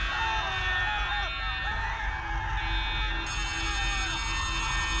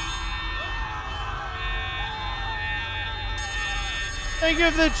 Think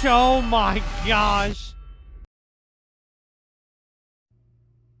of the oh my gosh.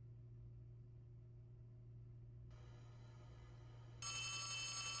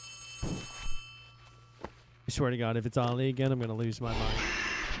 I swear to God, if it's Ollie again, I'm gonna lose my mind.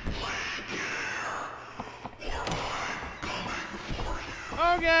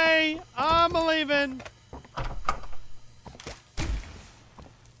 Okay, I'm leaving.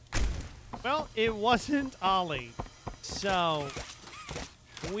 Well, it wasn't Ollie, so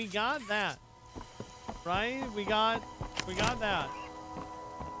we got that, right? We got that.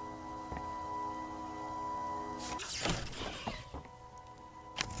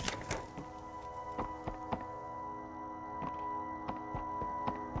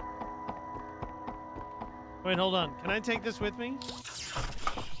 Wait, hold on. Can I take this with me?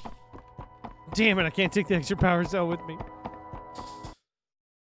 Damn it, I can't take the extra power cell with me.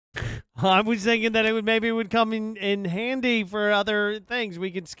 I was thinking that it would come in handy for other things.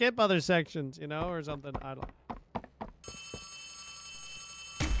 We could skip other sections, you know, or something. I don't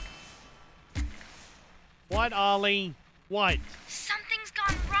know. What, Ollie? What? Something's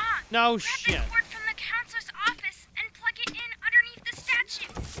gone wrong. No Grab shit. the cord from the counselor's office and plug it in underneath the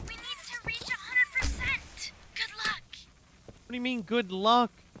statue. We need to reach 100%. Good luck. What do you mean, good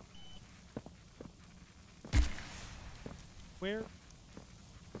luck?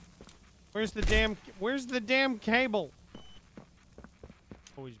 Where's the damn cable?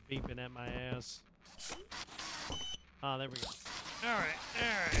 Always beeping at my ass. Oh, there we go. All right,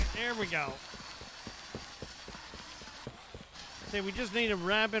 there we go. See, we just need to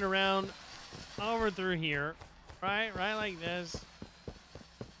wrap it around over through here, right like this.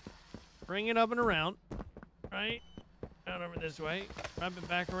 Bring it up and around, right? Down over this way. Wrap it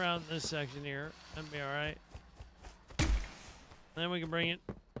back around this section here. That'd be all right. Then we can bring it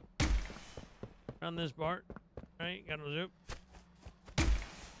around this part, right? Gotta zip.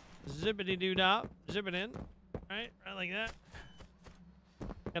 Zippity doo dah. Zip it in, right like that.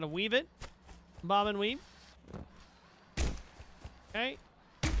 Gotta weave it. Bob and weave. Okay.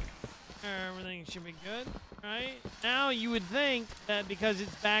 Everything should be good, right? Now you would think that because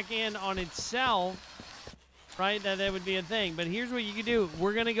it's back in on itself, right, that would be a thing. But here's what you can do.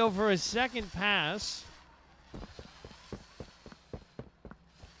 We're gonna go for a second pass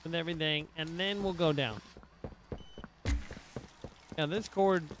with everything, and then we'll go down. Now this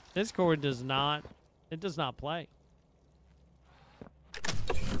cord does not play.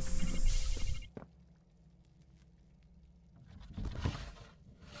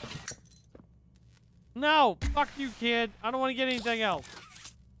 No, fuck you, kid. I don't want to get anything else.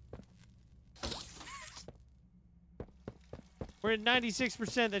 We're at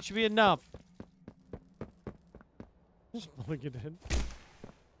 96%. That should be enough. Just plug it in.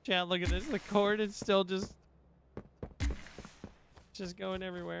 Chat, look at this. The cord is still just going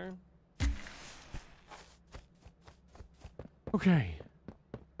everywhere. Okay.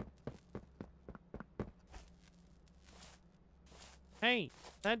 Hey,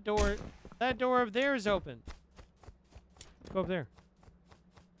 that door over there is open. Go up there.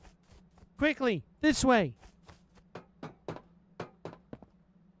 Quickly, this way.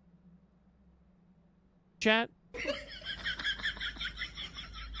 Chat.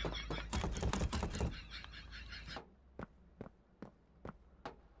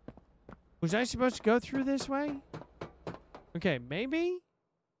 Was I supposed to go through this way? Okay, maybe?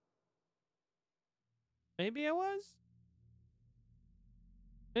 Maybe I was?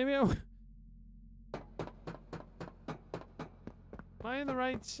 Maybe I was. Am I in the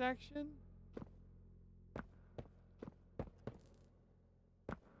right section?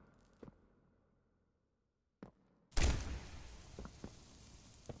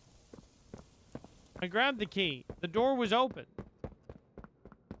 I grabbed the key. The door was open.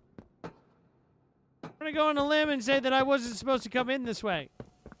 I'm gonna go on a limb and say that I wasn't supposed to come in this way.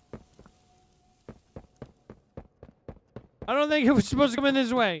 I don't think it was supposed to come in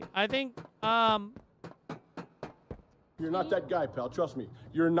this way. I think, You're not that guy, pal. Trust me.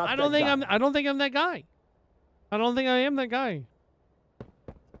 You're not I don't that think guy. I don't think I'm that guy. I don't think I am that guy.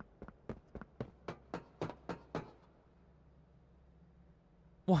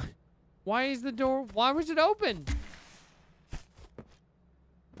 What? Why is the door? Why was it open?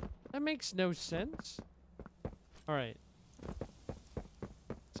 That makes no sense. All right.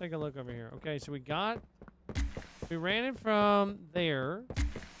 Let's take a look over here. Okay, so we ran it from there.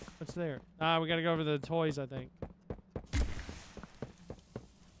 What's there? We gotta go over to the toys, I think.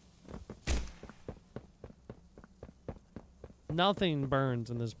 Nothing burns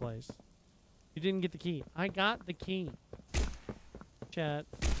in this place. You didn't get the key. I got the key. Chat.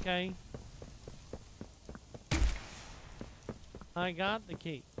 Okay. I got the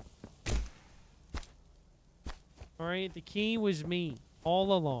key. Alright, the key was me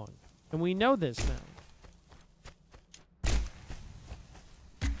all along. And we know this now.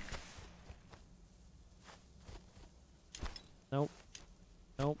 Nope.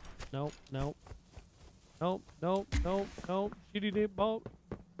 Nope. Nope. Nope. Nope, nope, nope, nope. Shitty dip bolt.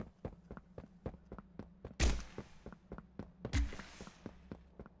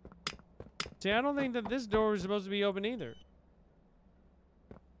 See, I don't think that this door was supposed to be open either.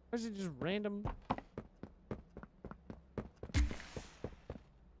 Or is it just random?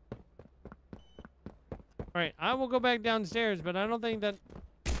 Alright, I will go back downstairs, but I don't think I'm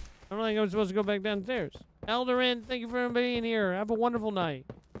supposed to go back downstairs. Eldarin, thank you for being here. Have a wonderful night.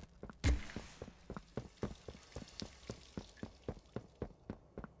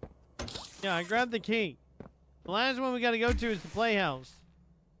 Yeah, I grabbed the key. The last one we gotta go to is the playhouse.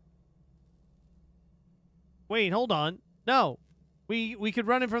 Wait, hold on. No. We could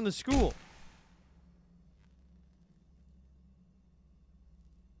run it from the school.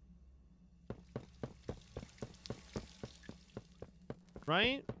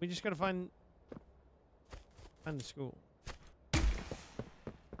 Right? We just gotta find the school.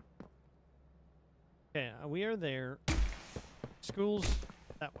 Okay, we are there. School's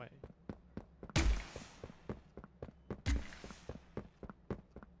that way.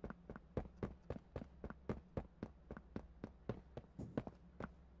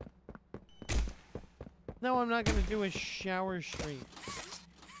 No, I'm not gonna do a shower stream.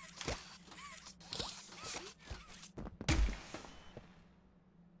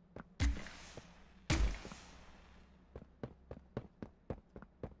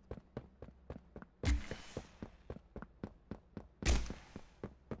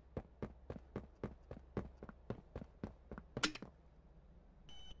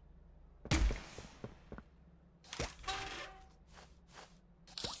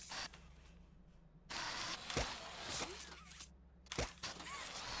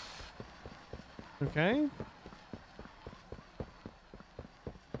 Okay.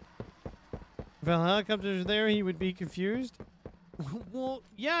 If a helicopter was there, he would be confused. Well,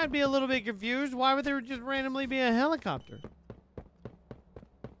 yeah, I'd be a little bit confused. Why would there just randomly be a helicopter?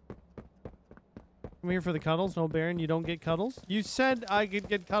 I'm here for the cuddles. No, Baron, you don't get cuddles. You said I could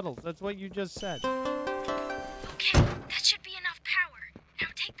get cuddles. That's what you just said. Okay, that should be enough power. Now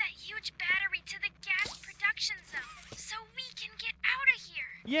take that huge battery to the gas production zone so we can get out of here.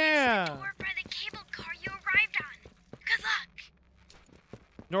 Yeah. It's the door by the cable car you arrived on. Good luck.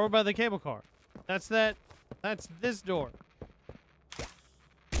 Door by the cable car. That's this door.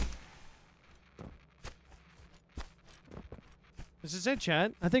 This is it,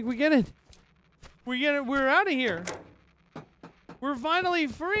 chat. I think we get it. We get it. We're out of here. We're finally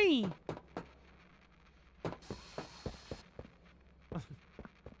free.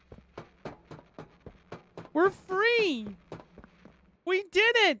 We're free. We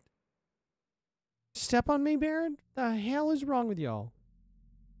did it. Step on me, Baron? The hell is wrong with y'all?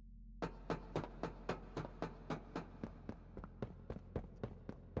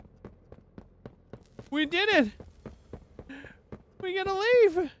 We did it. We gotta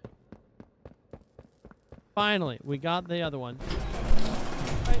leave. Finally, we got the other one.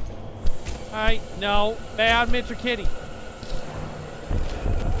 Alright, no. Bad Mr. Kitty.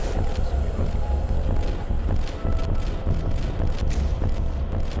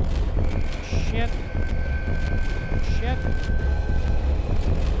 Shit. Shit.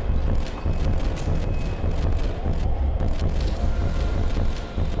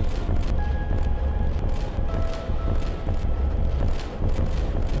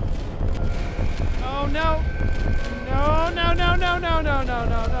 Oh no. No, no, no, no, no, no, no, no,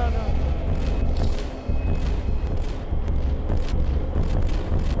 no, no.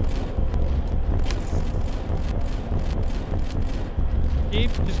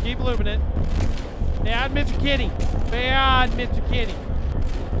 Just keep looping it. Bad Mr. Kitty. Bad Mr. Kitty.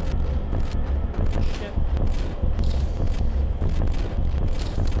 Shit.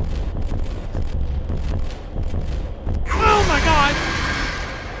 Oh my god!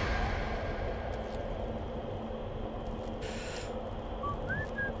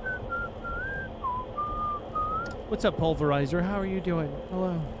 What's up, Pulverizer? How are you doing?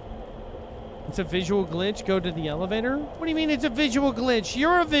 Hello. It's a visual glitch. Go to the elevator? What do you mean it's a visual glitch?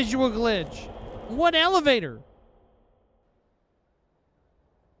 You're a visual glitch. What elevator?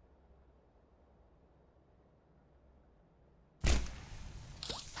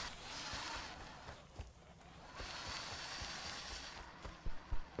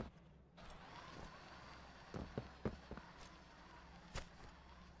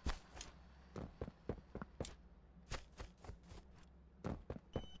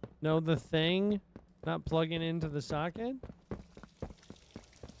 No, the thing not plugging into the socket?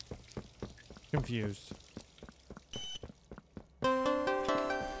 Confused.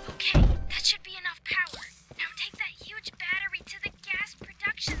 Okay, that should be enough power. Now take that huge battery to the gas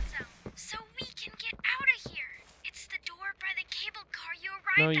production zone so we can get out of here. It's the door by the cable car you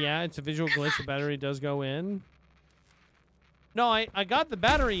arrived No, yeah, it's a visual glitch. The battery does go in. No, I got the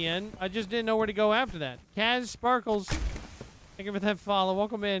battery in. I just didn't know where to go after that. Kaz Sparkles. Thank you for that follow.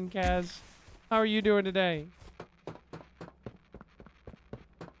 Welcome in, Kaz. How are you doing today?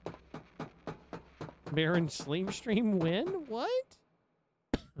 Baron Sleep Stream win? What?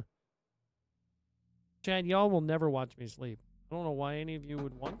 Chad, y'all will never watch me sleep. I don't know why any of you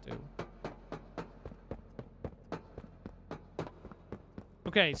would want to.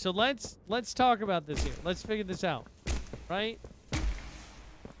 Okay, so let's talk about this here. Let's figure this out. Right?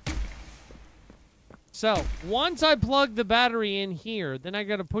 So, once I plug the battery in here, then I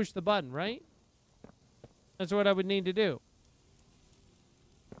gotta push the button, right? That's what I would need to do.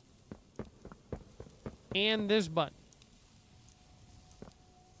 And this button.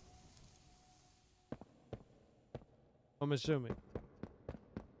 I'm assuming.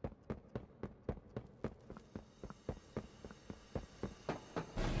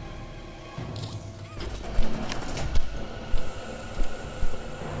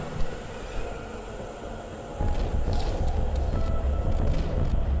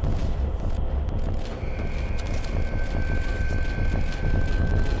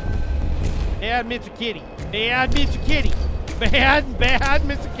 Bad Mr. Kitty. Bad Mr. Kitty. Bad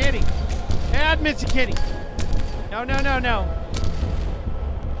Mr. Kitty. Bad Mr. Kitty. No, no, no, no.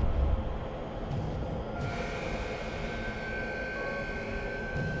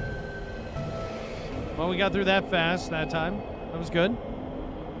 Well, we got through that fast that time. That was good.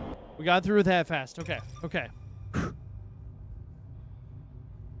 We got through that fast. Okay, okay.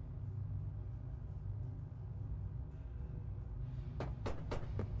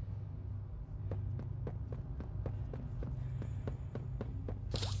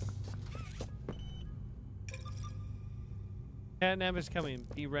 Catnap is coming.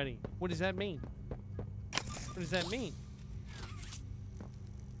 Be ready. What does that mean? What does that mean?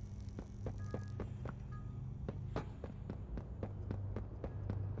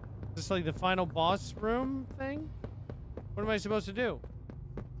 Is this like the final boss room thing? What am I supposed to do?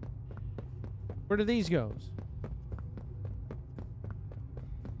 Where do these go?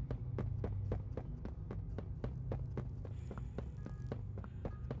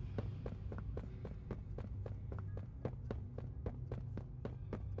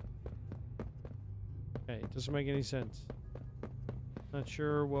 Doesn't make any sense. Not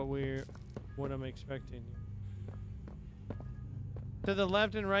sure what I'm expecting. To the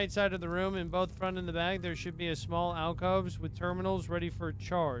left and right side of the room, in both front and the back, there should be a small alcoves with terminals ready for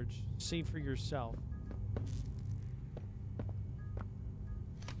charge. See for yourself.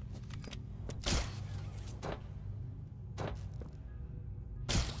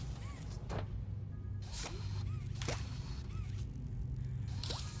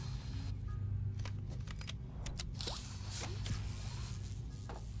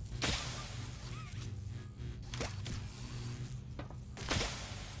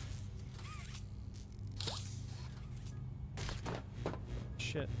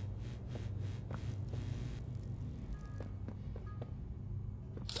 Shit.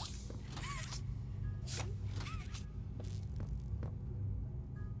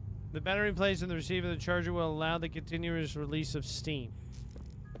 The battery placed in the receiver of the charger will allow the continuous release of steam.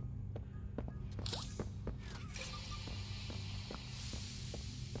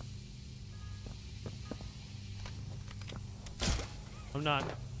 I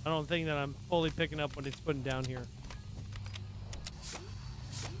don't think that I'm fully picking up what it's putting down here.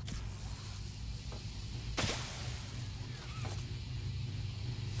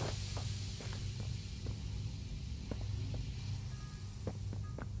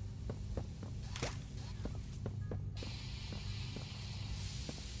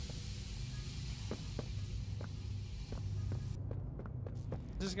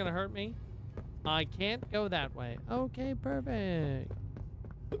 this gonna hurt me? I can't go that way. Okay, perfect.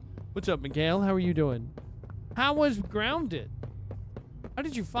 What's up, Miguel? How are you doing? How was Grounded? How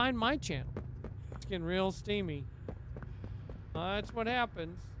did you find my channel? It's getting real steamy. That's what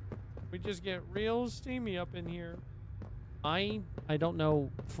happens. We just get real steamy up in here. I don't know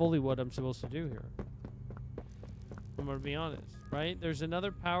fully what I'm supposed to do here. I'm gonna be honest, right? There's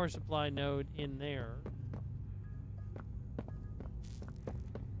another power supply node in there.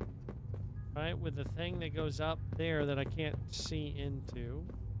 Right, with the thing that goes up there that I can't see into.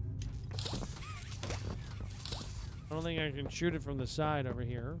 I don't think I can shoot it from the side over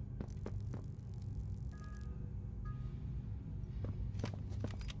here.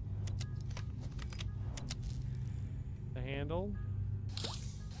 The handle.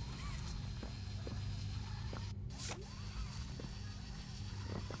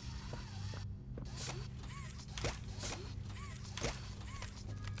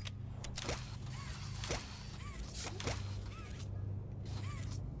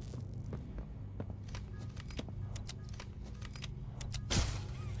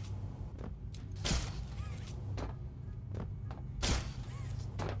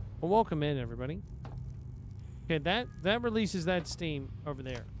 Well, welcome in, everybody. Okay, that releases that steam over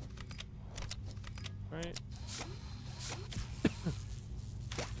there. Right?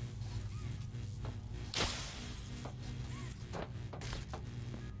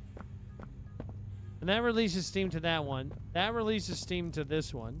 And that releases steam to that one. That releases steam to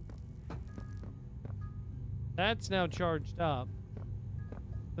this one. That's now charged up.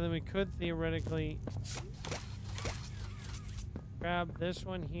 So then we could theoretically grab this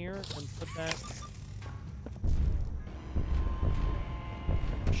one here and put that.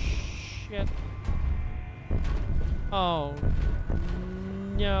 Shit. Oh.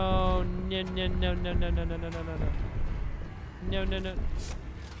 No. No, no, no, no, no, no, no, no, no, no, no. No, no, no.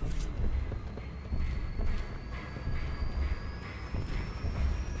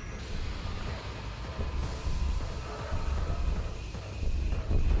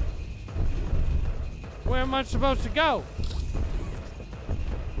 Where am I supposed to go?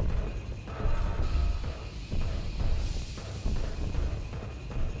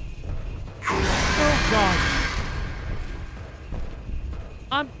 Oh God.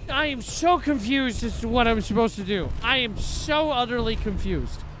 I am so confused as to what I'm supposed to do. I am so utterly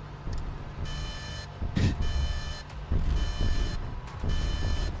confused.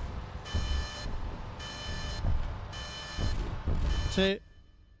 So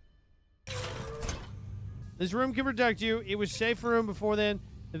this room can protect you. It was safe room before then.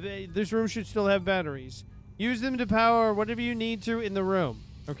 This room should still have batteries. Use them to power whatever you need to in the room.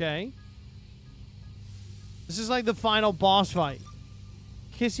 Okay? This is like the final boss fight.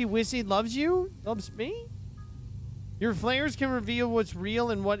 Kissy Wissy loves you? Loves me? Your flares can reveal what's real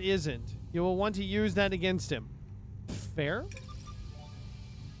and what isn't. You will want to use that against him. Fair?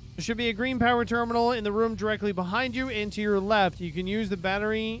 There should be a green power terminal in the room directly behind you and to your left. You can use a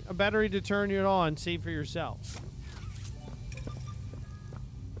battery to turn it on. See for yourself.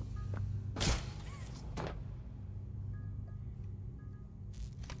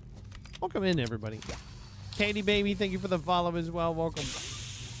 Welcome in, everybody. Katie Baby, thank you for the follow as well. Welcome.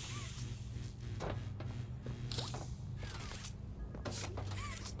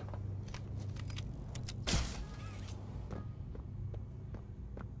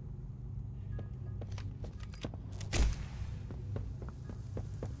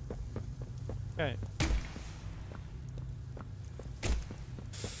 Okay.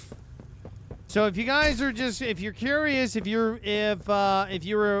 So if you guys are just, if you're curious, if you were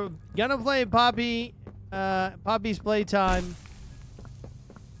gonna play Poppy's Playtime,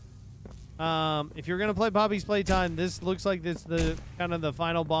 if you're gonna play Poppy's Playtime, this looks like this the kind of the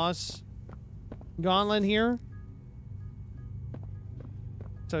final boss gauntlet here.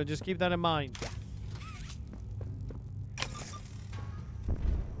 So just keep that in mind.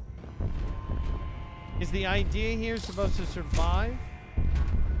 Is the idea here supposed to survive?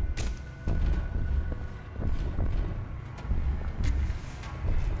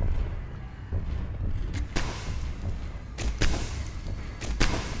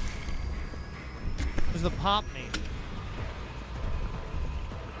 There's the pop name.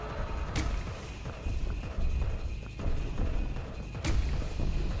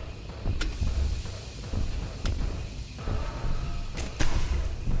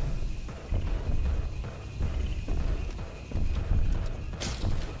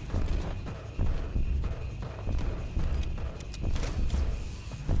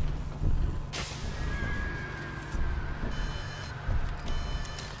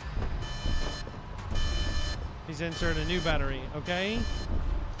 Insert a new battery, okay?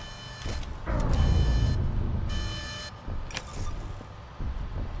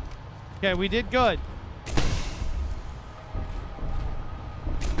 Okay, we did good.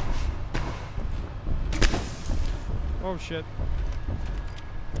 Oh, shit.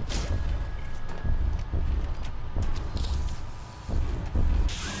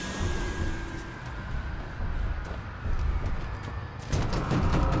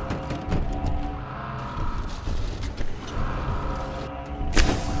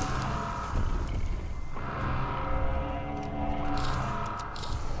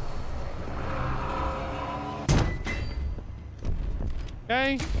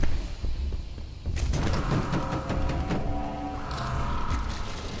 Okay.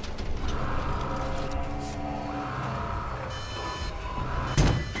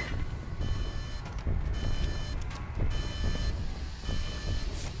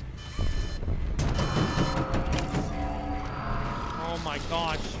 Oh my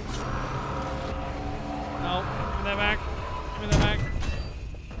gosh. No, give me that back. Give me that back.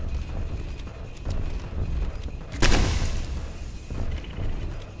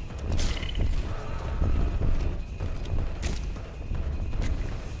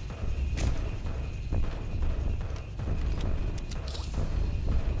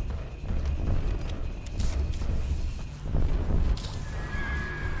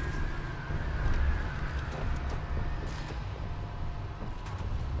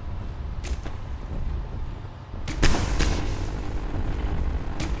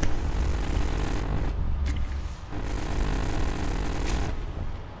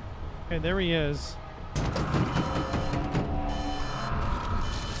 Okay, there he is.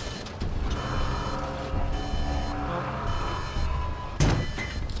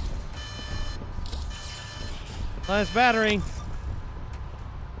 Last battery.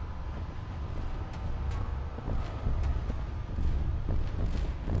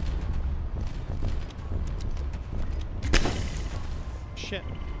 Shit.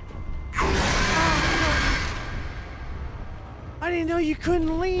 I didn't know you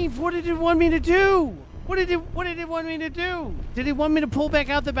couldn't leave. What did it want me to do? What did it want me to do? Did it want me to pull back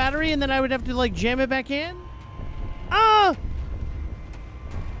out the battery and then I would have to like jam it back in? Ah!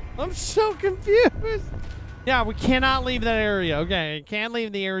 I'm so confused. Yeah, we cannot leave that area. Okay, can't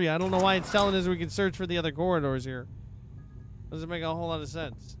leave the area. I don't know why it's telling us we can search for the other corridors here. Doesn't make a whole lot of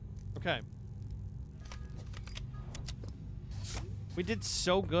sense. Okay. We did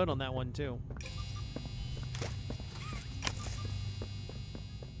so good on that one, too.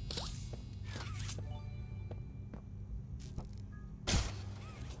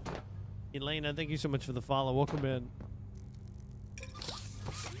 Elena, thank you so much for the follow. Welcome in.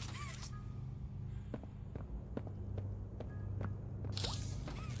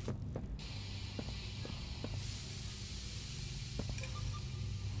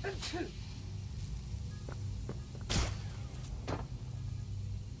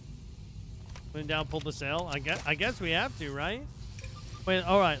 Went down, pulled the sail. I guess we have to, right? Wait,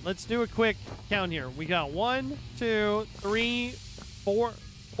 all right. Let's do a quick count here. We got 1, 2, 3, 4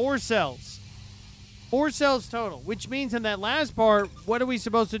 cells. 4 cells total, which means in that last part, what are we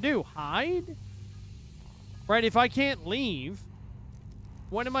supposed to do? Hide? Right? If I can't leave,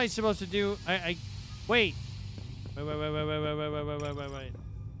 what am I supposed to do? Wait. Wait.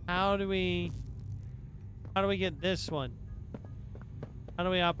 How do we get this one? How do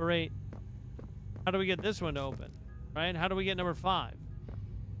we operate? How do we get this one to open? Right? How do we get number 5?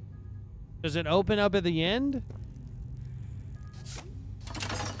 Does it open up at the end?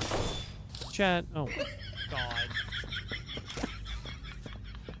 Chat. Oh, God.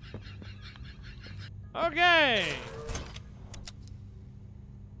 Okay.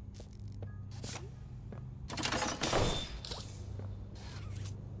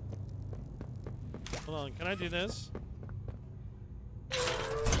 Hold on. Can I do this?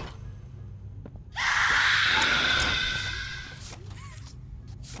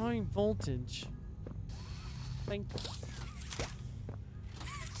 High voltage. Thank you.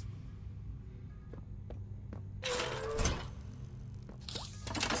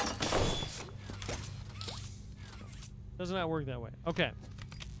 Does not work that way. Okay.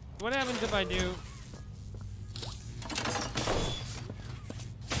 What happens if I do...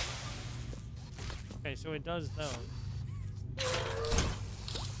 Okay, so it does those.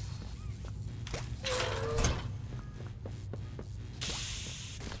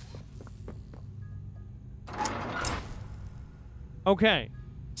 Okay.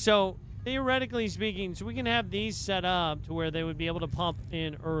 So, theoretically speaking, so we can have these set up to where they would be able to pump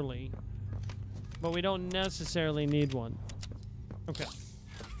in early. But we don't necessarily need one. Okay.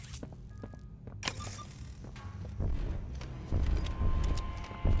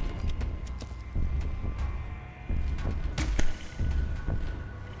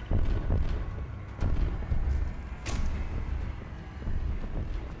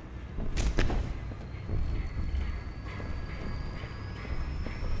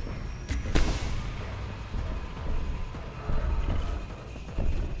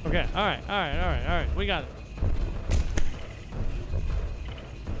 Okay, alright. We got it.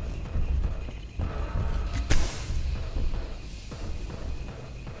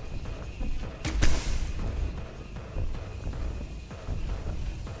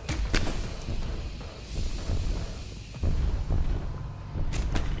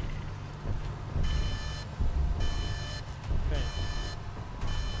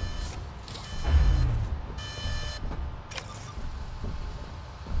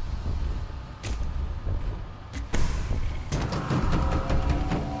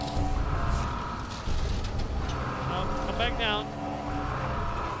 Back down.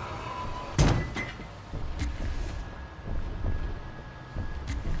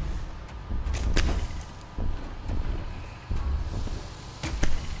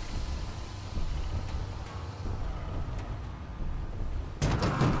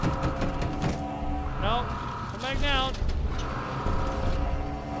 No, come back down.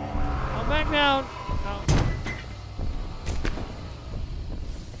 Come back down. No.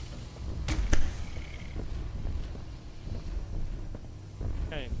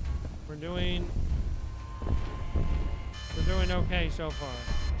 Okay, we're doing okay so far.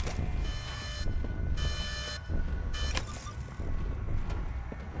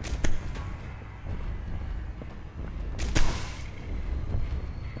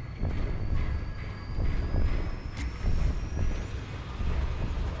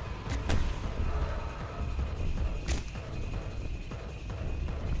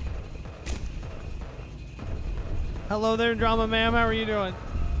 Hello there, Drama Ma'am. How are you doing?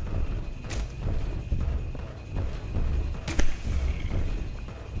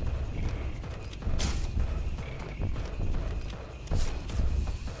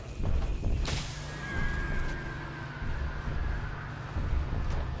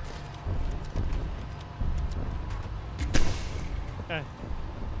 Okay.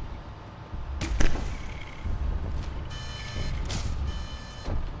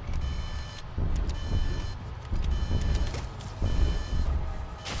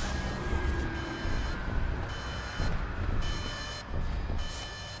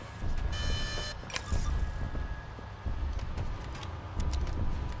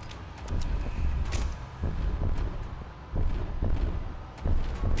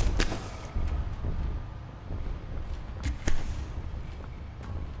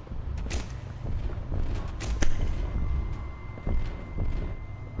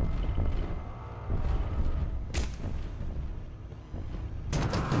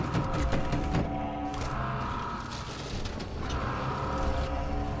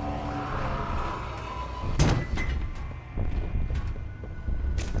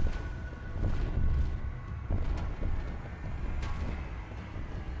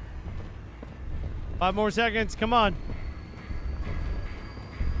 Five more seconds. Come on.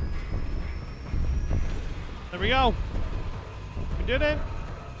 There we go. We did it.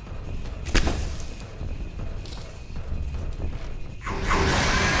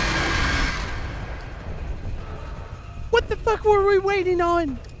 What the fuck were we waiting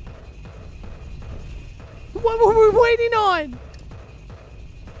on? What were we waiting on?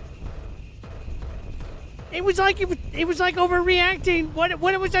 It was like overreacting.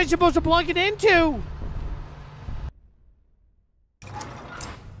 What was I supposed to plug it into?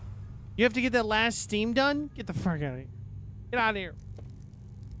 You have to get that last Steam done? Get the fuck out of here. Get out of here.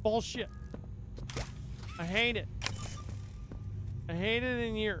 Bullshit. I hate it. I hate it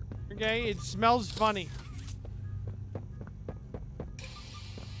in here. Okay? It smells funny.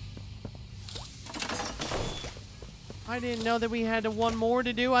 I didn't know that we had one more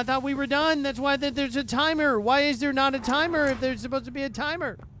to do. I thought we were done. That's why there's a timer. Why is there not a timer if there's supposed to be a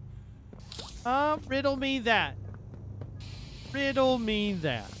timer? Riddle me that. Riddle me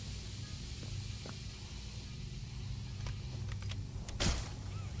that.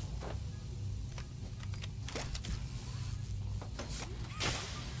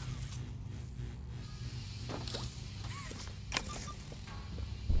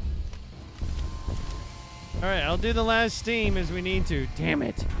 Alright, I'll do the last Steam as we need to. Damn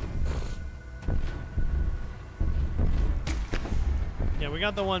it. Yeah, we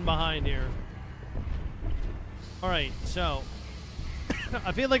got the one behind here. Alright, so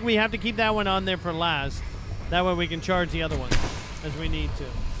I feel like we have to keep that one on there for last. That way we can charge the other one as we need to.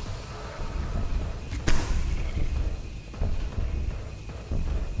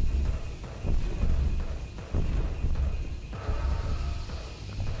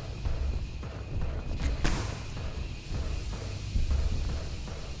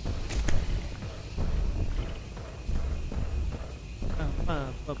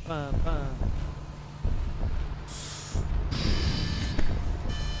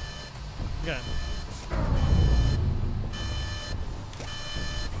 Okay.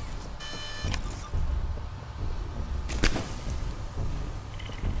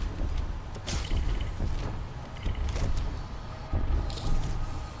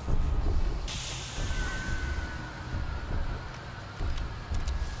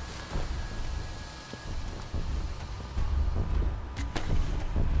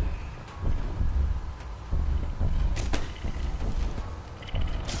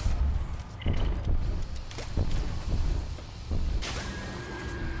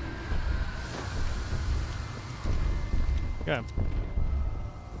 Okay.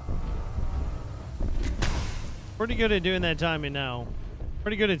 Pretty good at doing that timing now.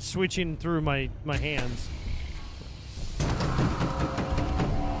 Pretty good at switching through my hands.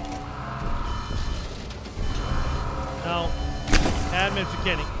 No. Bad Mr.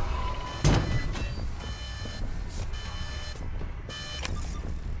 Kenny.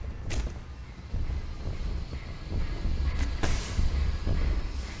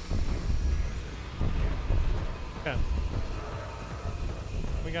 Okay.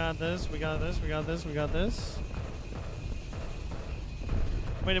 We got this, we got this, we got this, we got this.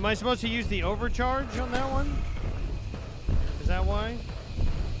 Wait, am I supposed to use the overcharge on that one? Is that why?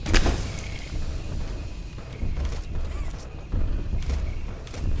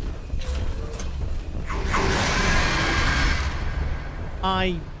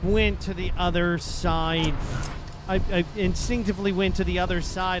 I went to the other side. I instinctively went to the other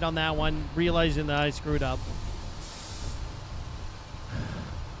side on that one, realizing that I screwed up.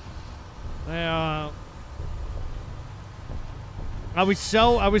 I was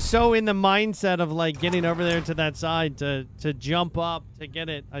so in the mindset of like getting over there to that side to jump up to get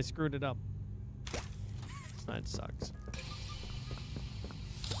it. I screwed it up. That sucks.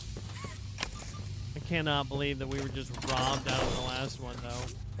 I cannot believe that we were just robbed out of the last one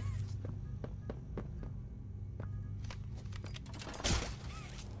though.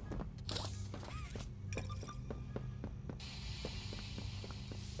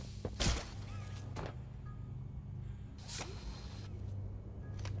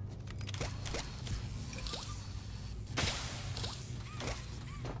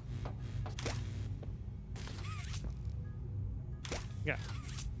 Yeah.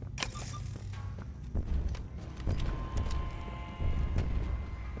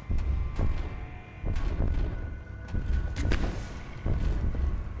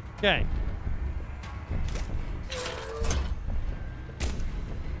 Okay.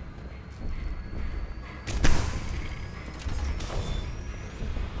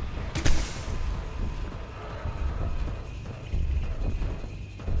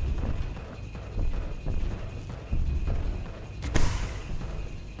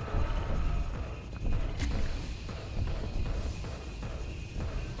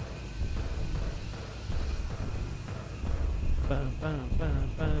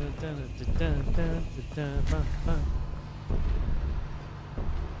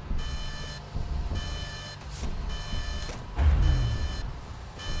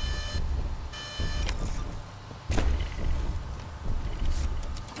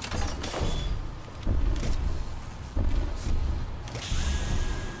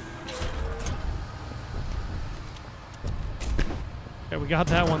 Okay, we got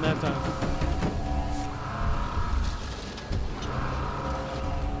that one that time.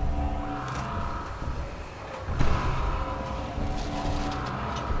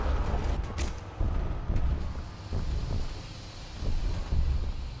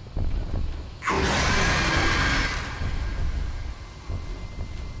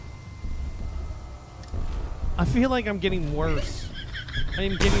 I feel like I'm getting worse. I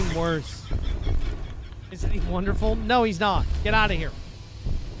am getting worse. Isn't he wonderful? No, he's not. Get out of here.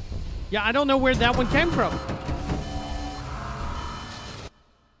 Yeah, I don't know where that one came from.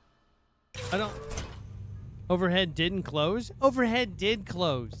 I don't... Overhead didn't close? Overhead did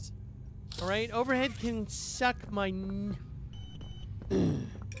close. Alright? Overhead can suck my...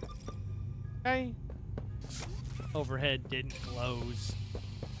 Okay? Overhead didn't close.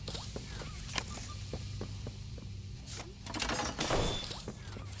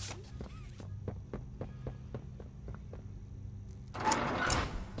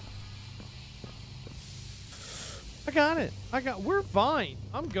 I got it. We're fine.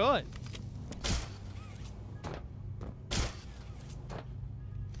 I'm good.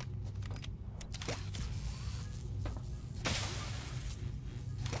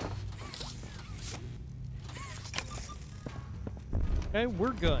 Okay,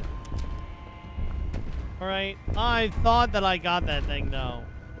 we're good. All right. I thought that I got that thing, though.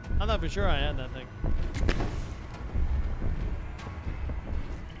 I thought for sure I had that thing.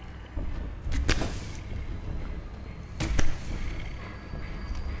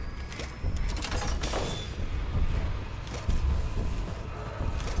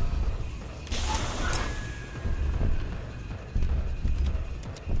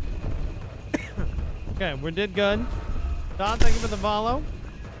 Okay, we did good. Don, thank you for the follow.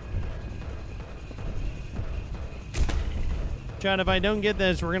 Chad, if I don't get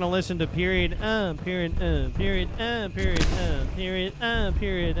this, we're gonna listen to period, period, period, period, period,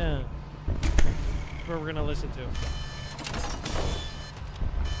 period, That's what we're gonna listen to.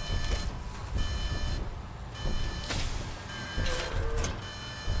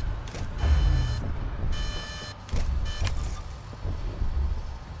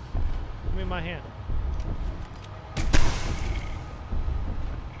 Give me my hand.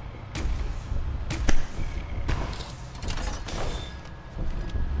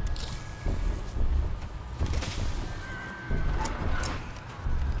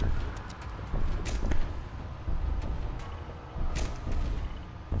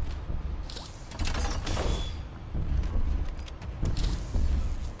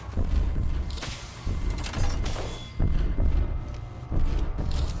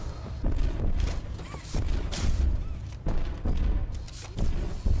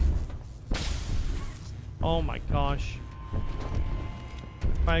 Oh my gosh.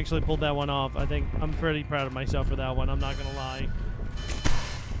 I actually pulled that one off. I think I'm pretty proud of myself for that one. I'm not gonna lie.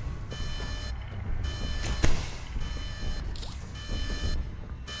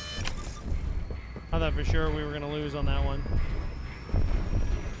 I thought for sure we were gonna lose on that one.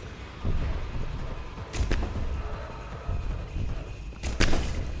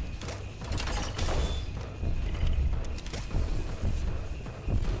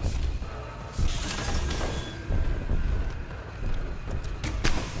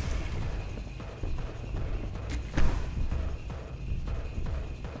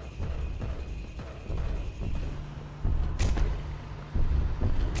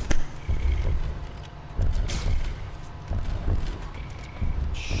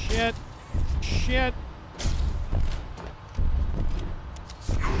 Shit. Shit.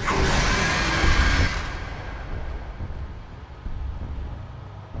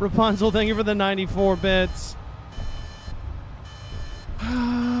 Rapunzel, thank you for the 94 bits.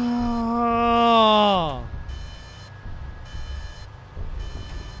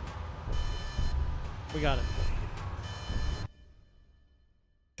 We got it.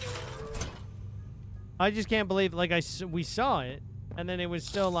 I just can't believe, like, we saw it. And then it was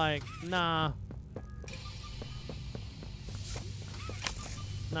still like, nah.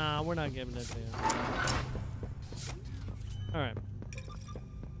 Nah, we're not giving it to you. Alright.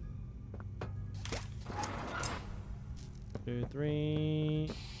 2, 3,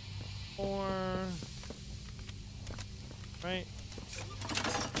 4. Right.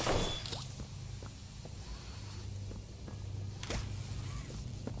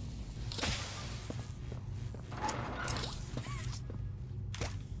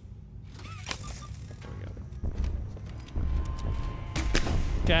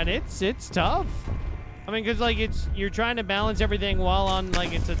 Chad, it's tough. I mean, because, like, you're trying to balance everything while on,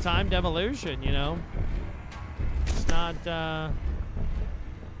 like, it's a timed evolution, you know? It's not the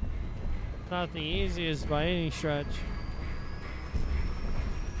easiest by any stretch.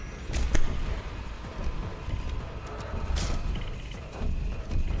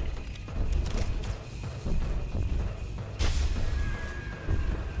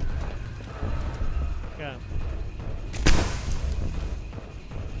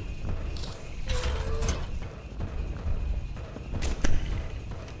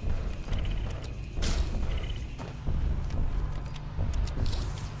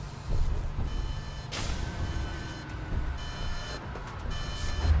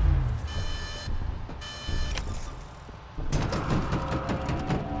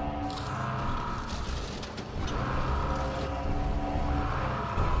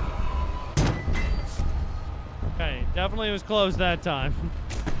 Okay. Definitely was close that time.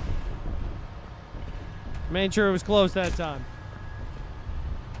 Made sure it was close that time.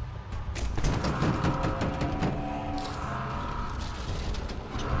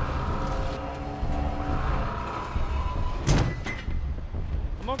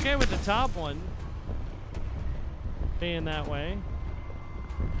 I'm okay with the top one being that way.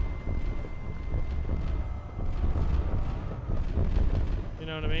 You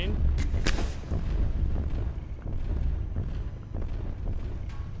know what I mean?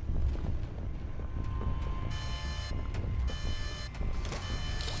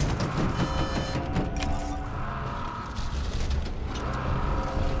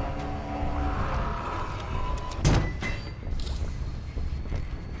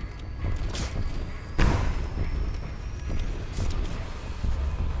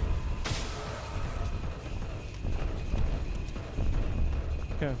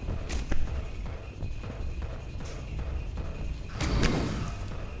 Okay.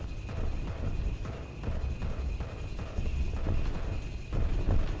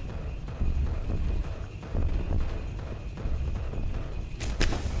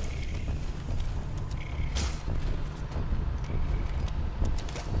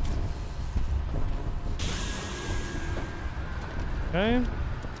 Okay.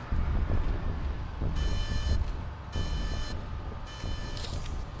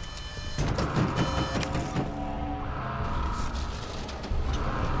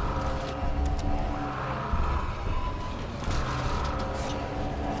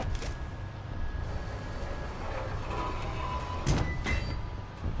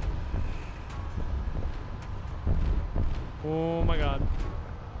 Oh my god.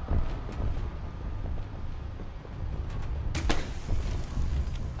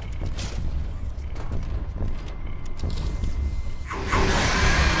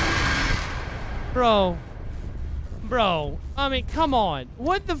 Bro, I mean, come on.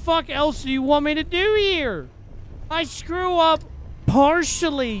 What the fuck else do you want me to do here? I screw up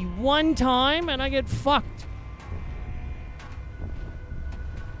partially one time and I get fucked.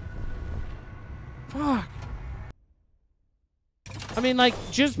 Fuck. I mean, like,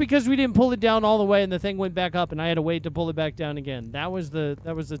 just because we didn't pull it down all the way and the thing went back up and I had to wait to pull it back down again. That was the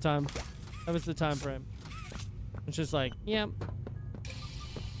time. That was the time frame. It's just like, yeah.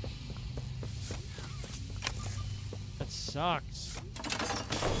 That sucks.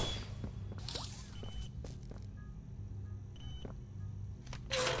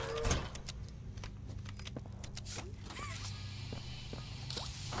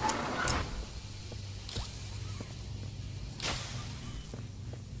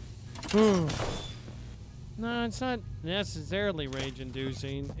 No, it's not necessarily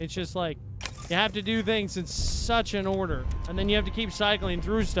rage-inducing. It's just like, you have to do things in such an order. And then you have to keep cycling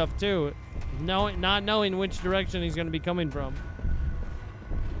through stuff, too. Not knowing which direction he's going to be coming from.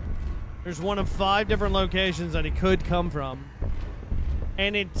 There's one of 5 different locations that he could come from.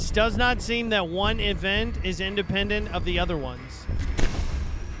 And it does not seem that one event is independent of the other ones.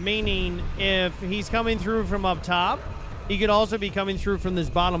 Meaning, if he's coming through from up top, he could also be coming through from this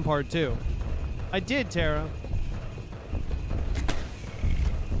bottom part, too. I did, Tara.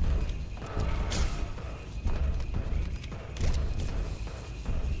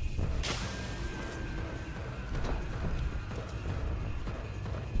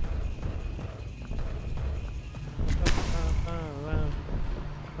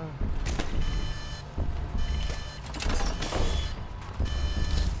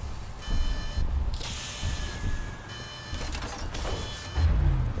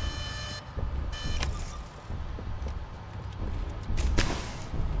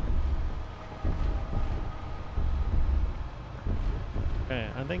 Okay,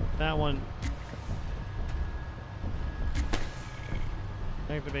 I think that one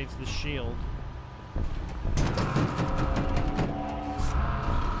activates the shield.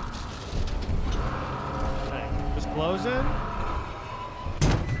 Okay, just close it.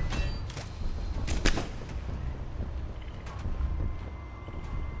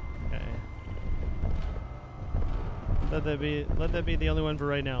 Okay. Let that be the only one for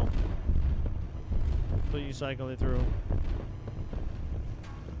right now. So you cycle it through.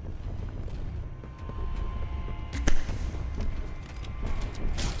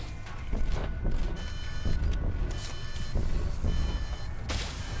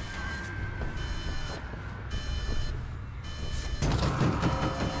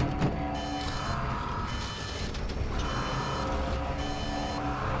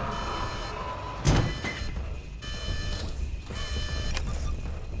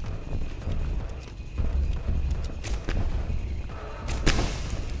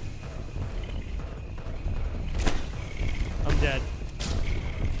 Dead.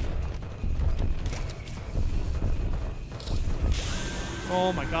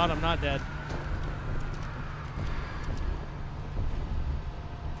 Oh my god, I'm not dead.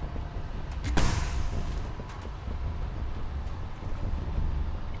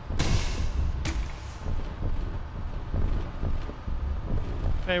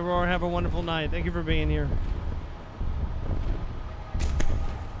 Hey, Roar, have a wonderful night. Thank you for being here.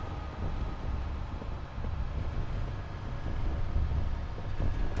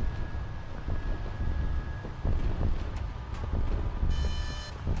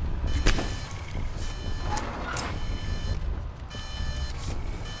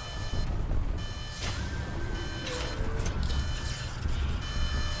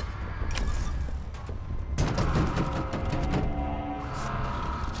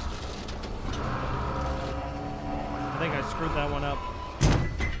 I think I screwed that one up.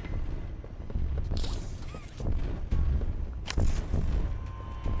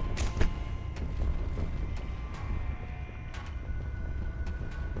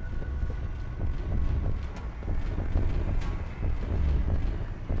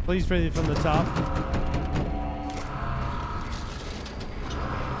 Please breathe it from the top.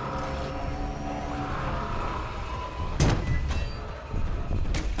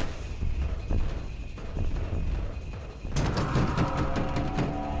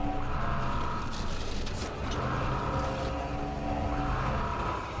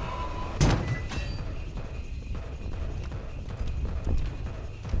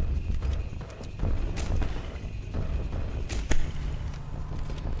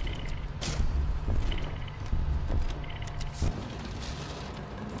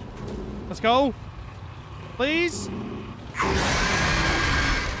 Let's go. Please.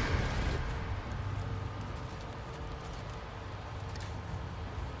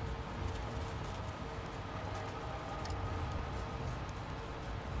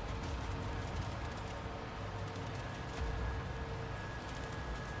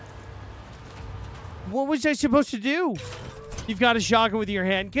 What was I supposed to do? You've got to shock him with your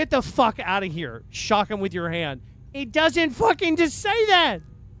hand. Get the fuck out of here. Shock him with your hand. It doesn't fucking just say that.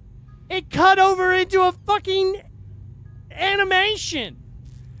 It cut over into a fucking animation.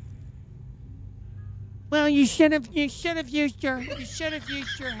 Well, you should have used your hand. You should have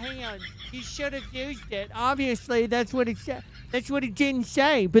used it. Obviously, that's what it said. That's what it didn't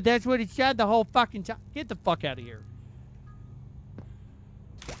say, but that's what it said the whole fucking time. Get the fuck out of here.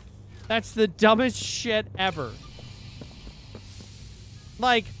 That's the dumbest shit ever.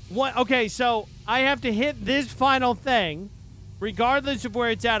 Like, what? Okay, so I have to hit this final thing. Regardless of where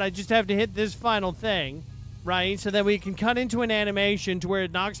it's at, I just have to hit this final thing, right? So that we can cut into an animation to where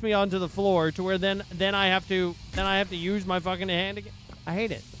it knocks me onto the floor, to where then I have to use my fucking hand again. I hate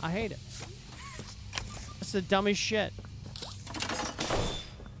it. I hate it. That's the dumbest shit.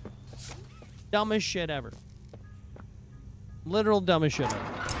 Dumbest shit ever. Literal dumbest shit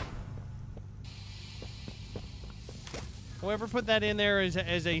ever. Whoever put that in there as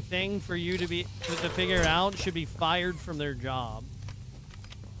a thing for you to figure out should be fired from their job.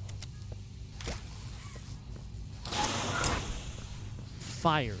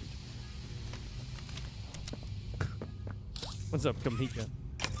 Fired. What's up, Kamika?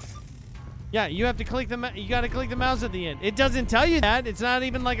 Yeah, you have to click the you got to click the mouse at the end. It doesn't tell you that. It's not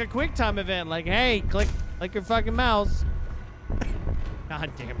even like a quick time event. Like, hey, click your fucking mouse.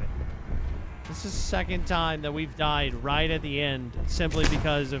 God damn it. This is the second time that we've died right at the end simply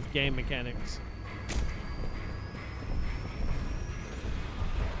because of game mechanics.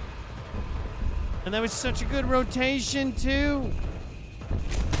 And that was such a good rotation, too.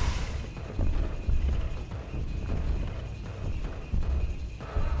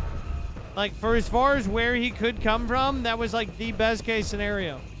 Like, for as far as where he could come from, that was like the best case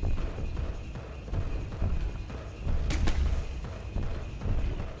scenario.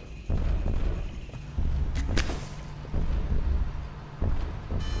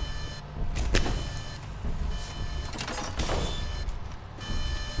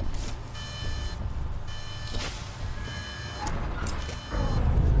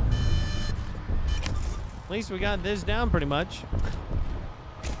 At least we got this down pretty much.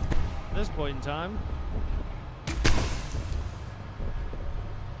 At this point in time.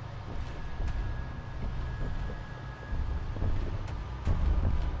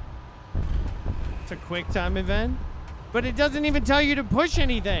 It's a quick time event. But it doesn't even tell you to push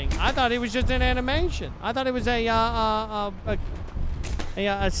anything. I thought it was just an animation. I thought it was a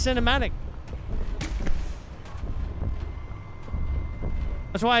cinematic.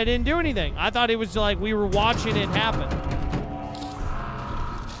 That's why I didn't do anything. I thought it was like we were watching it happen.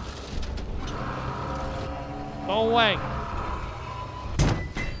 Go away.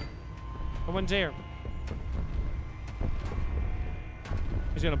 Someone's here.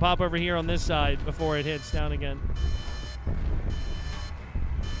 He's gonna pop over here on this side before it hits down again.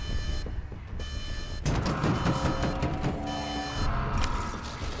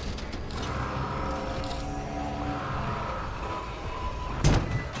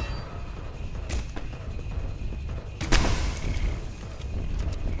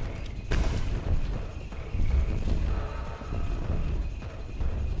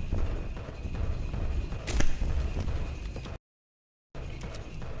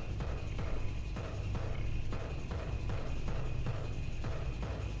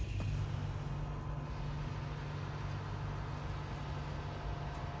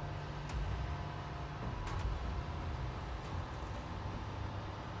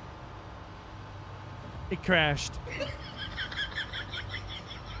 It crashed.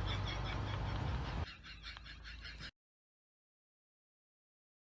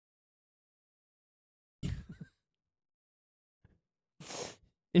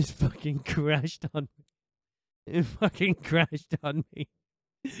 It fucking crashed on me. It fucking crashed on me.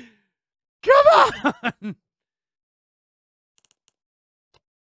 Come on!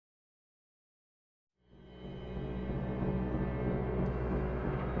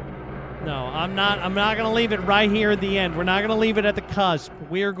 No, I'm not going to leave it right here at the end. We're not going to leave it at the cusp.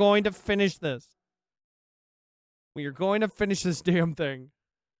 We are going to finish this. We are going to finish this damn thing.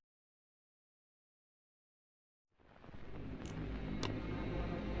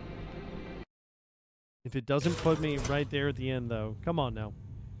 If it doesn't put me right there at the end, though. Come on now.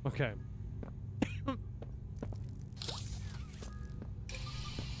 Okay.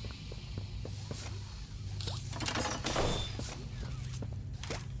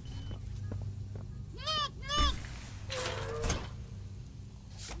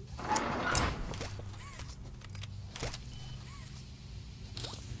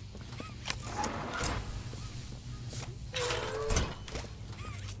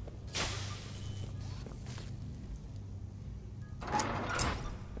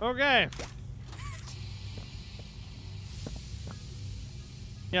 Okay.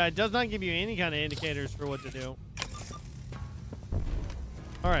 Yeah, it does not give you any kind of indicators for what to do.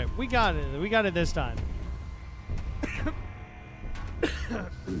 All right, we got it. We got it this time.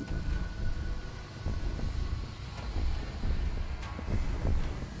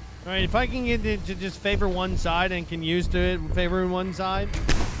 All right, if I can get it to just favor one side and can use to it favoring one side,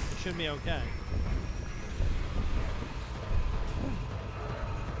 it should be okay.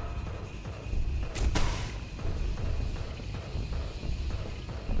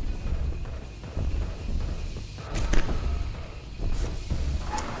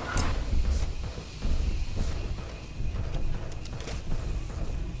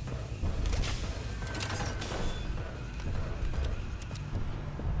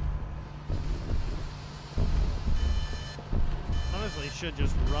 Honestly, should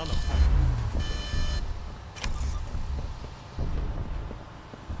just run them.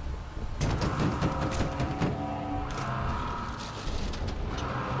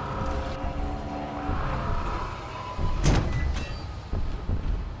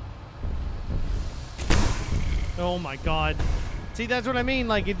 Oh my god. See, that's what I mean.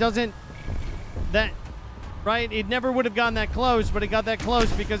 Like, it doesn't... That... Right? It never would have gotten that close, but it got that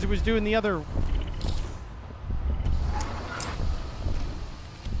close because it was doing the other...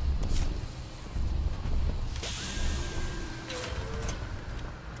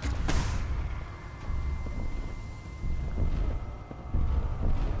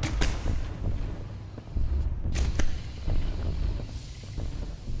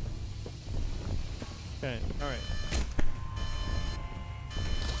 Okay, alright.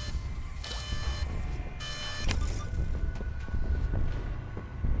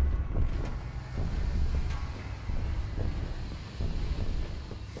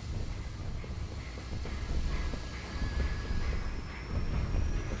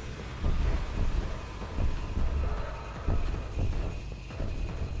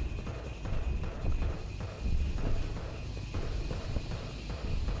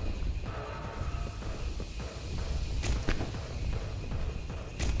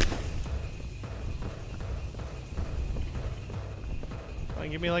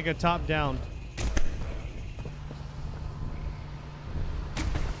 Give me like a top down.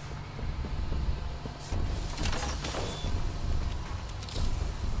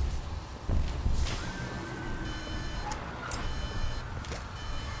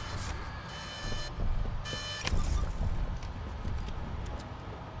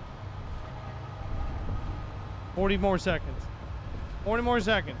 More seconds. 40 more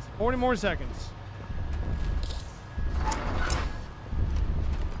seconds. 40 more seconds.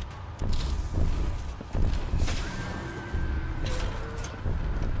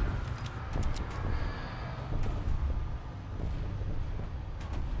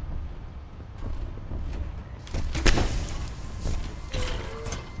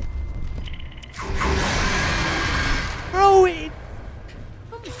 Bro,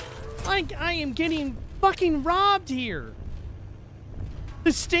 like I am getting fucking robbed here.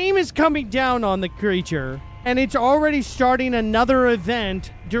 The steam is coming down on the creature, and it's already starting another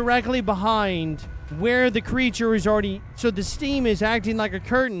event directly behind where the creature is already... So the steam is acting like a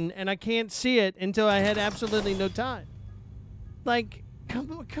curtain, and I can't see it until I had absolutely no time. Like,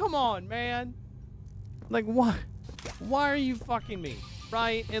 come on, man. Like, why are you fucking me?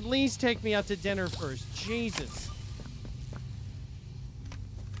 Right? At least take me out to dinner first. Jesus.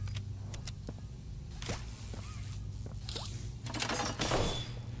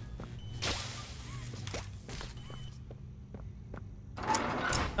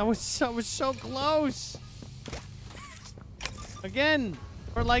 I was so close. Again,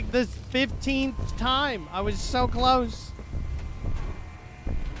 for like the 15th time, I was so close.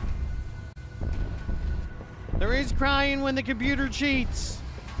 There is crying when the computer cheats.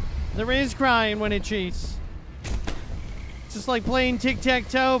 There is crying when it cheats. It's just like playing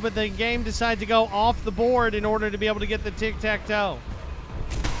tic-tac-toe, but the game decides to go off the board in order to be able to get the tic-tac-toe.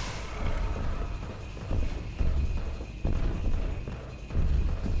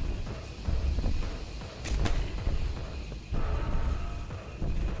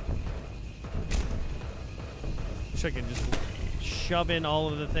 I can just shove in all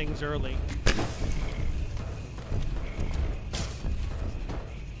of the things early.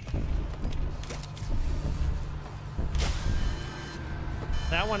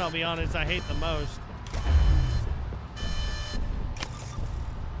 That one, I'll be honest, I hate the most.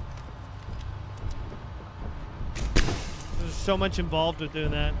 There's so much involved with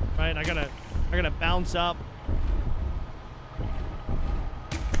doing that, right? I gotta bounce up.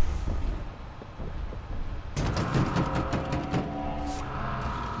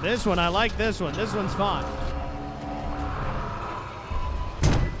 This one, I like this one. This one's fun.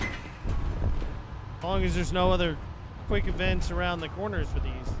 As long as there's no other quick events around the corners for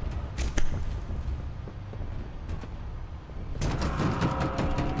these.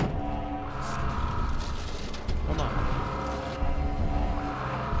 Come on.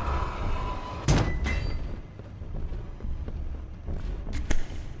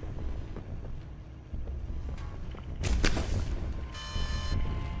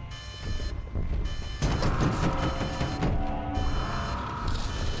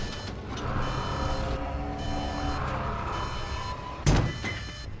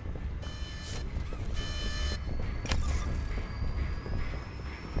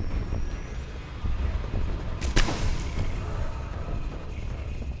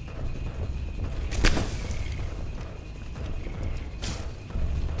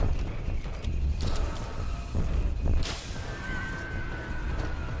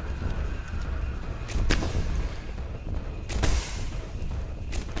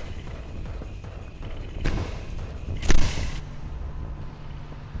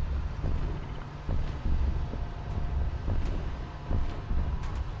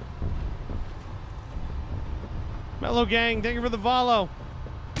 Hello, gang. Thank you for the follow.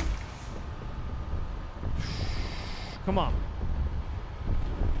 Come on.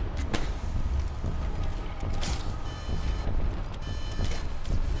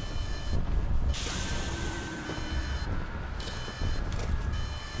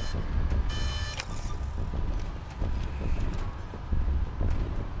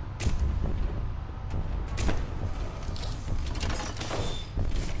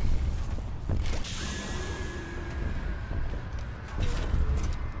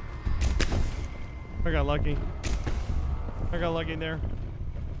 I got lucky. I got lucky there.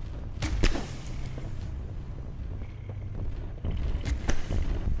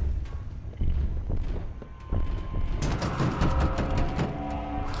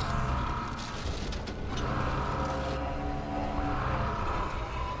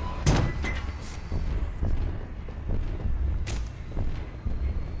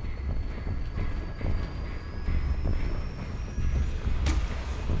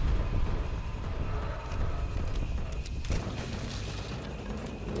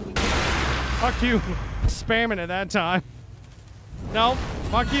 Fuck you. Spamming it that time. No,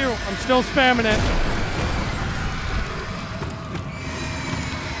 fuck you. I'm still spamming it.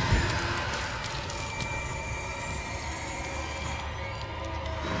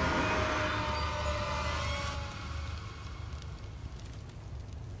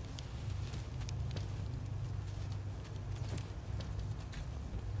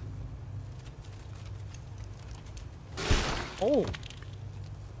 Oh.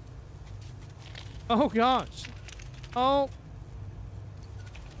 Oh gosh. Oh.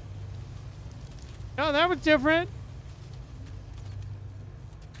 Oh, that was different.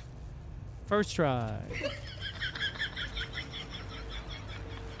 First try.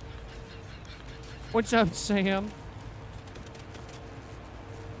 What's up, Sam?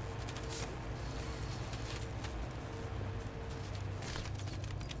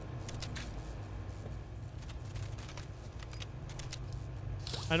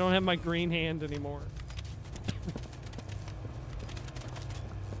 I don't have my green hand anymore.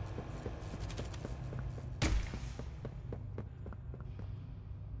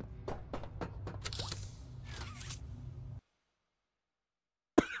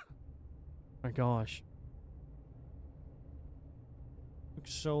 My gosh. Took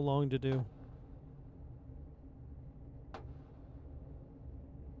so long to do. At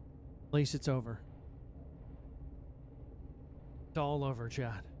least it's over. It's all over,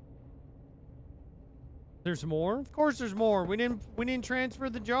 chat. There's more? Of course there's more. We didn't transfer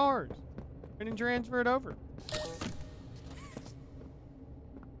the jars. We didn't transfer it over.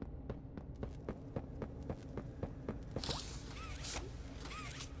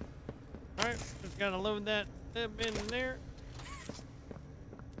 Alright, just gotta load that bin in there.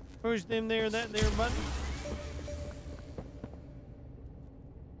 Push them there, that there button.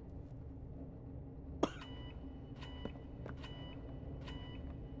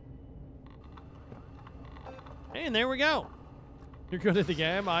 And there we go. You're good at the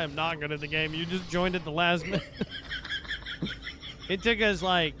game? I am not good at the game. You just joined at the last minute. It took us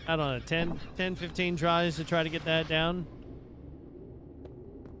like, I don't know, 10, 15 tries to try to get that down.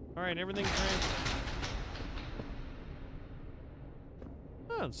 All right, everything's transferred.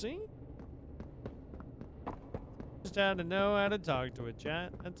 Oh, see? Just had to know how to talk to a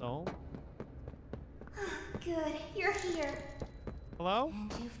chat, that's all. Good, you're here. Hello?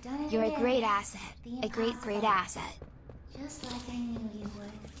 And you've done it. You're a great asset. A great asset. Just like I knew you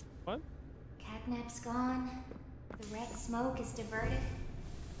would. What? Catnap's gone. The red smoke is diverted.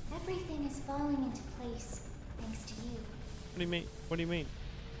 Everything is falling into place, thanks to you. What do you mean? What do you mean?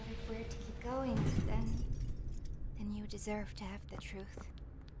 But if we're to keep going, then you deserve to have the truth.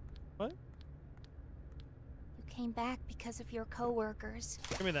 What? You came back because of your co-workers.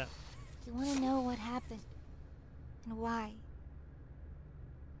 Give me that. You want to know what happened and why.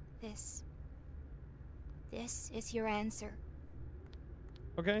 This is your answer.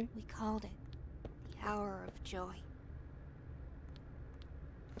 Okay. We called it the Hour of Joy.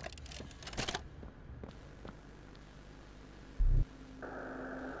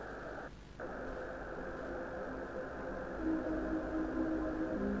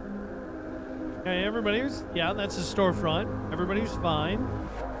 Okay, everybody was, yeah, that's a storefront. Everybody was fine.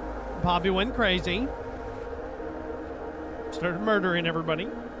 Poppy went crazy. Started murdering everybody.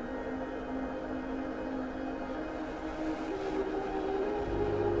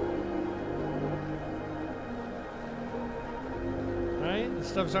 Alright, the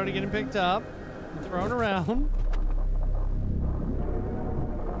stuff started getting picked up and thrown around.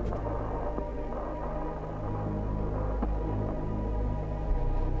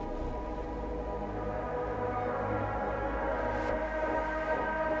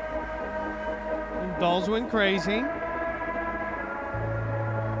 Dolls went crazy.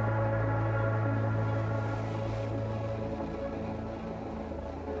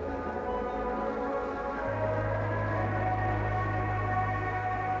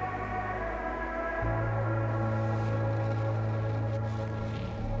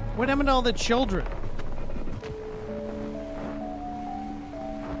 What happened to all the children?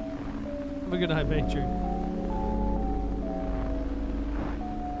 Have a good night, Major.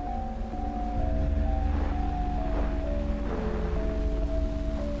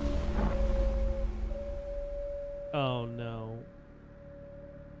 Oh no.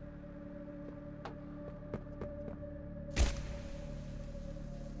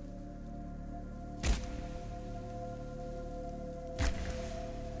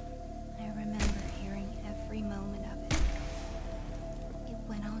 I remember hearing every moment of it. It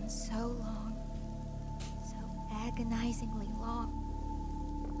went on so long, so agonizingly long.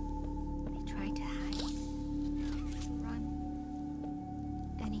 They tried to hide, to run,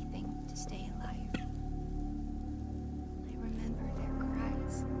 anything to stay alive. I remember their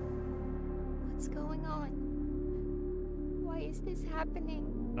cries. What's going on? Why is this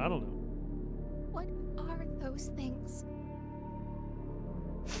happening? I don't know. What are those things?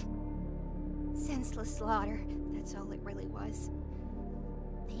 Senseless slaughter, that's all it really was.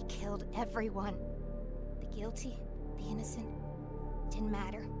 They killed everyone. The guilty, the innocent, didn't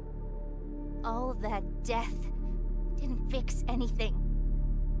matter. All of that death didn't fix anything.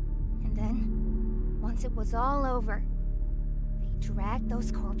 And then, once it was all over, they dragged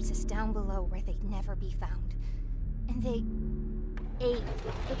those corpses down below where they'd never be found. And they ate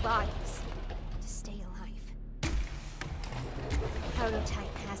the bodies to stay alive.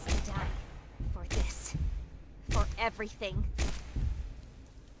 Prototype has to die. For this. For everything.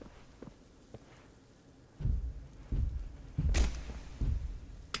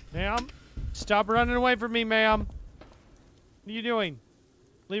 Ma'am, stop running away from me, ma'am. What are you doing?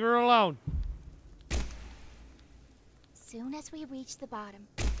 Leave her alone. Soon as we reach the bottom,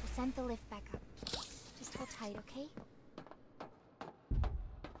 we'll send the lift back up. Just hold tight, okay?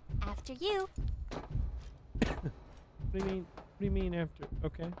 After you. What do you mean? What do you mean after?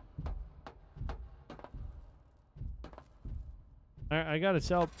 Okay. I got a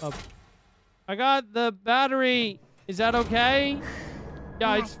cell up. I got the battery. Is that okay? Yeah,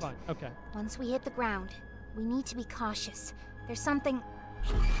 Right. it's fine. Okay. Once we hit the ground, we need to be cautious. There's something...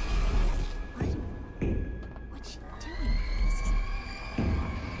 What? What's she doing? This is...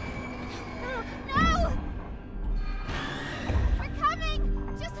 No! We're coming!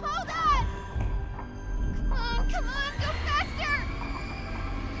 Just hold on! Come on, go faster!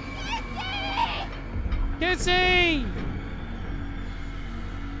 Kissy! Kissy!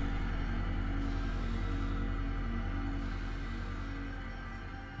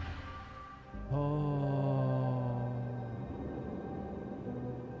 Oh.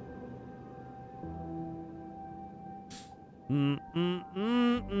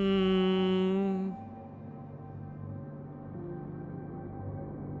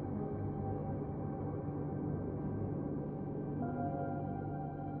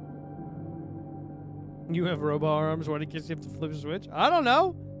 You have robot arms. Why did you have to flip a switch? I don't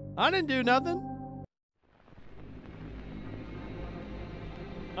know. I didn't do nothing.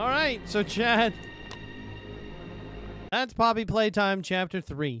 All right, so Chad, that's Poppy Playtime Chapter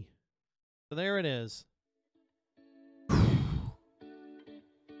 3. So there it is.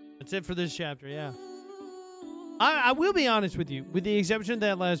 That's it for this chapter, yeah. I will be honest with you, with the exception of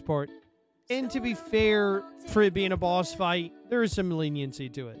that last part. And to be fair, for it being a boss fight, there is some leniency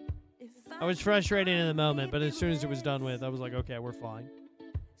to it. I was frustrated in the moment, but as soon as it was done with, I was like, okay, we're fine.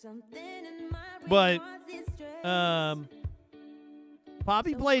 But,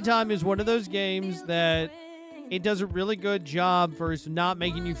 Poppy Playtime is one of those games that it does a really good job first not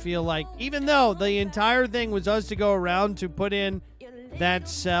making you feel like, even though the entire thing was us to go around to put in that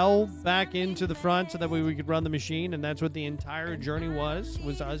cell back into the front so that way we could run the machine, and that's what the entire journey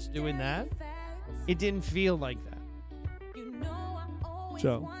was us doing that. It didn't feel like that.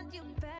 So,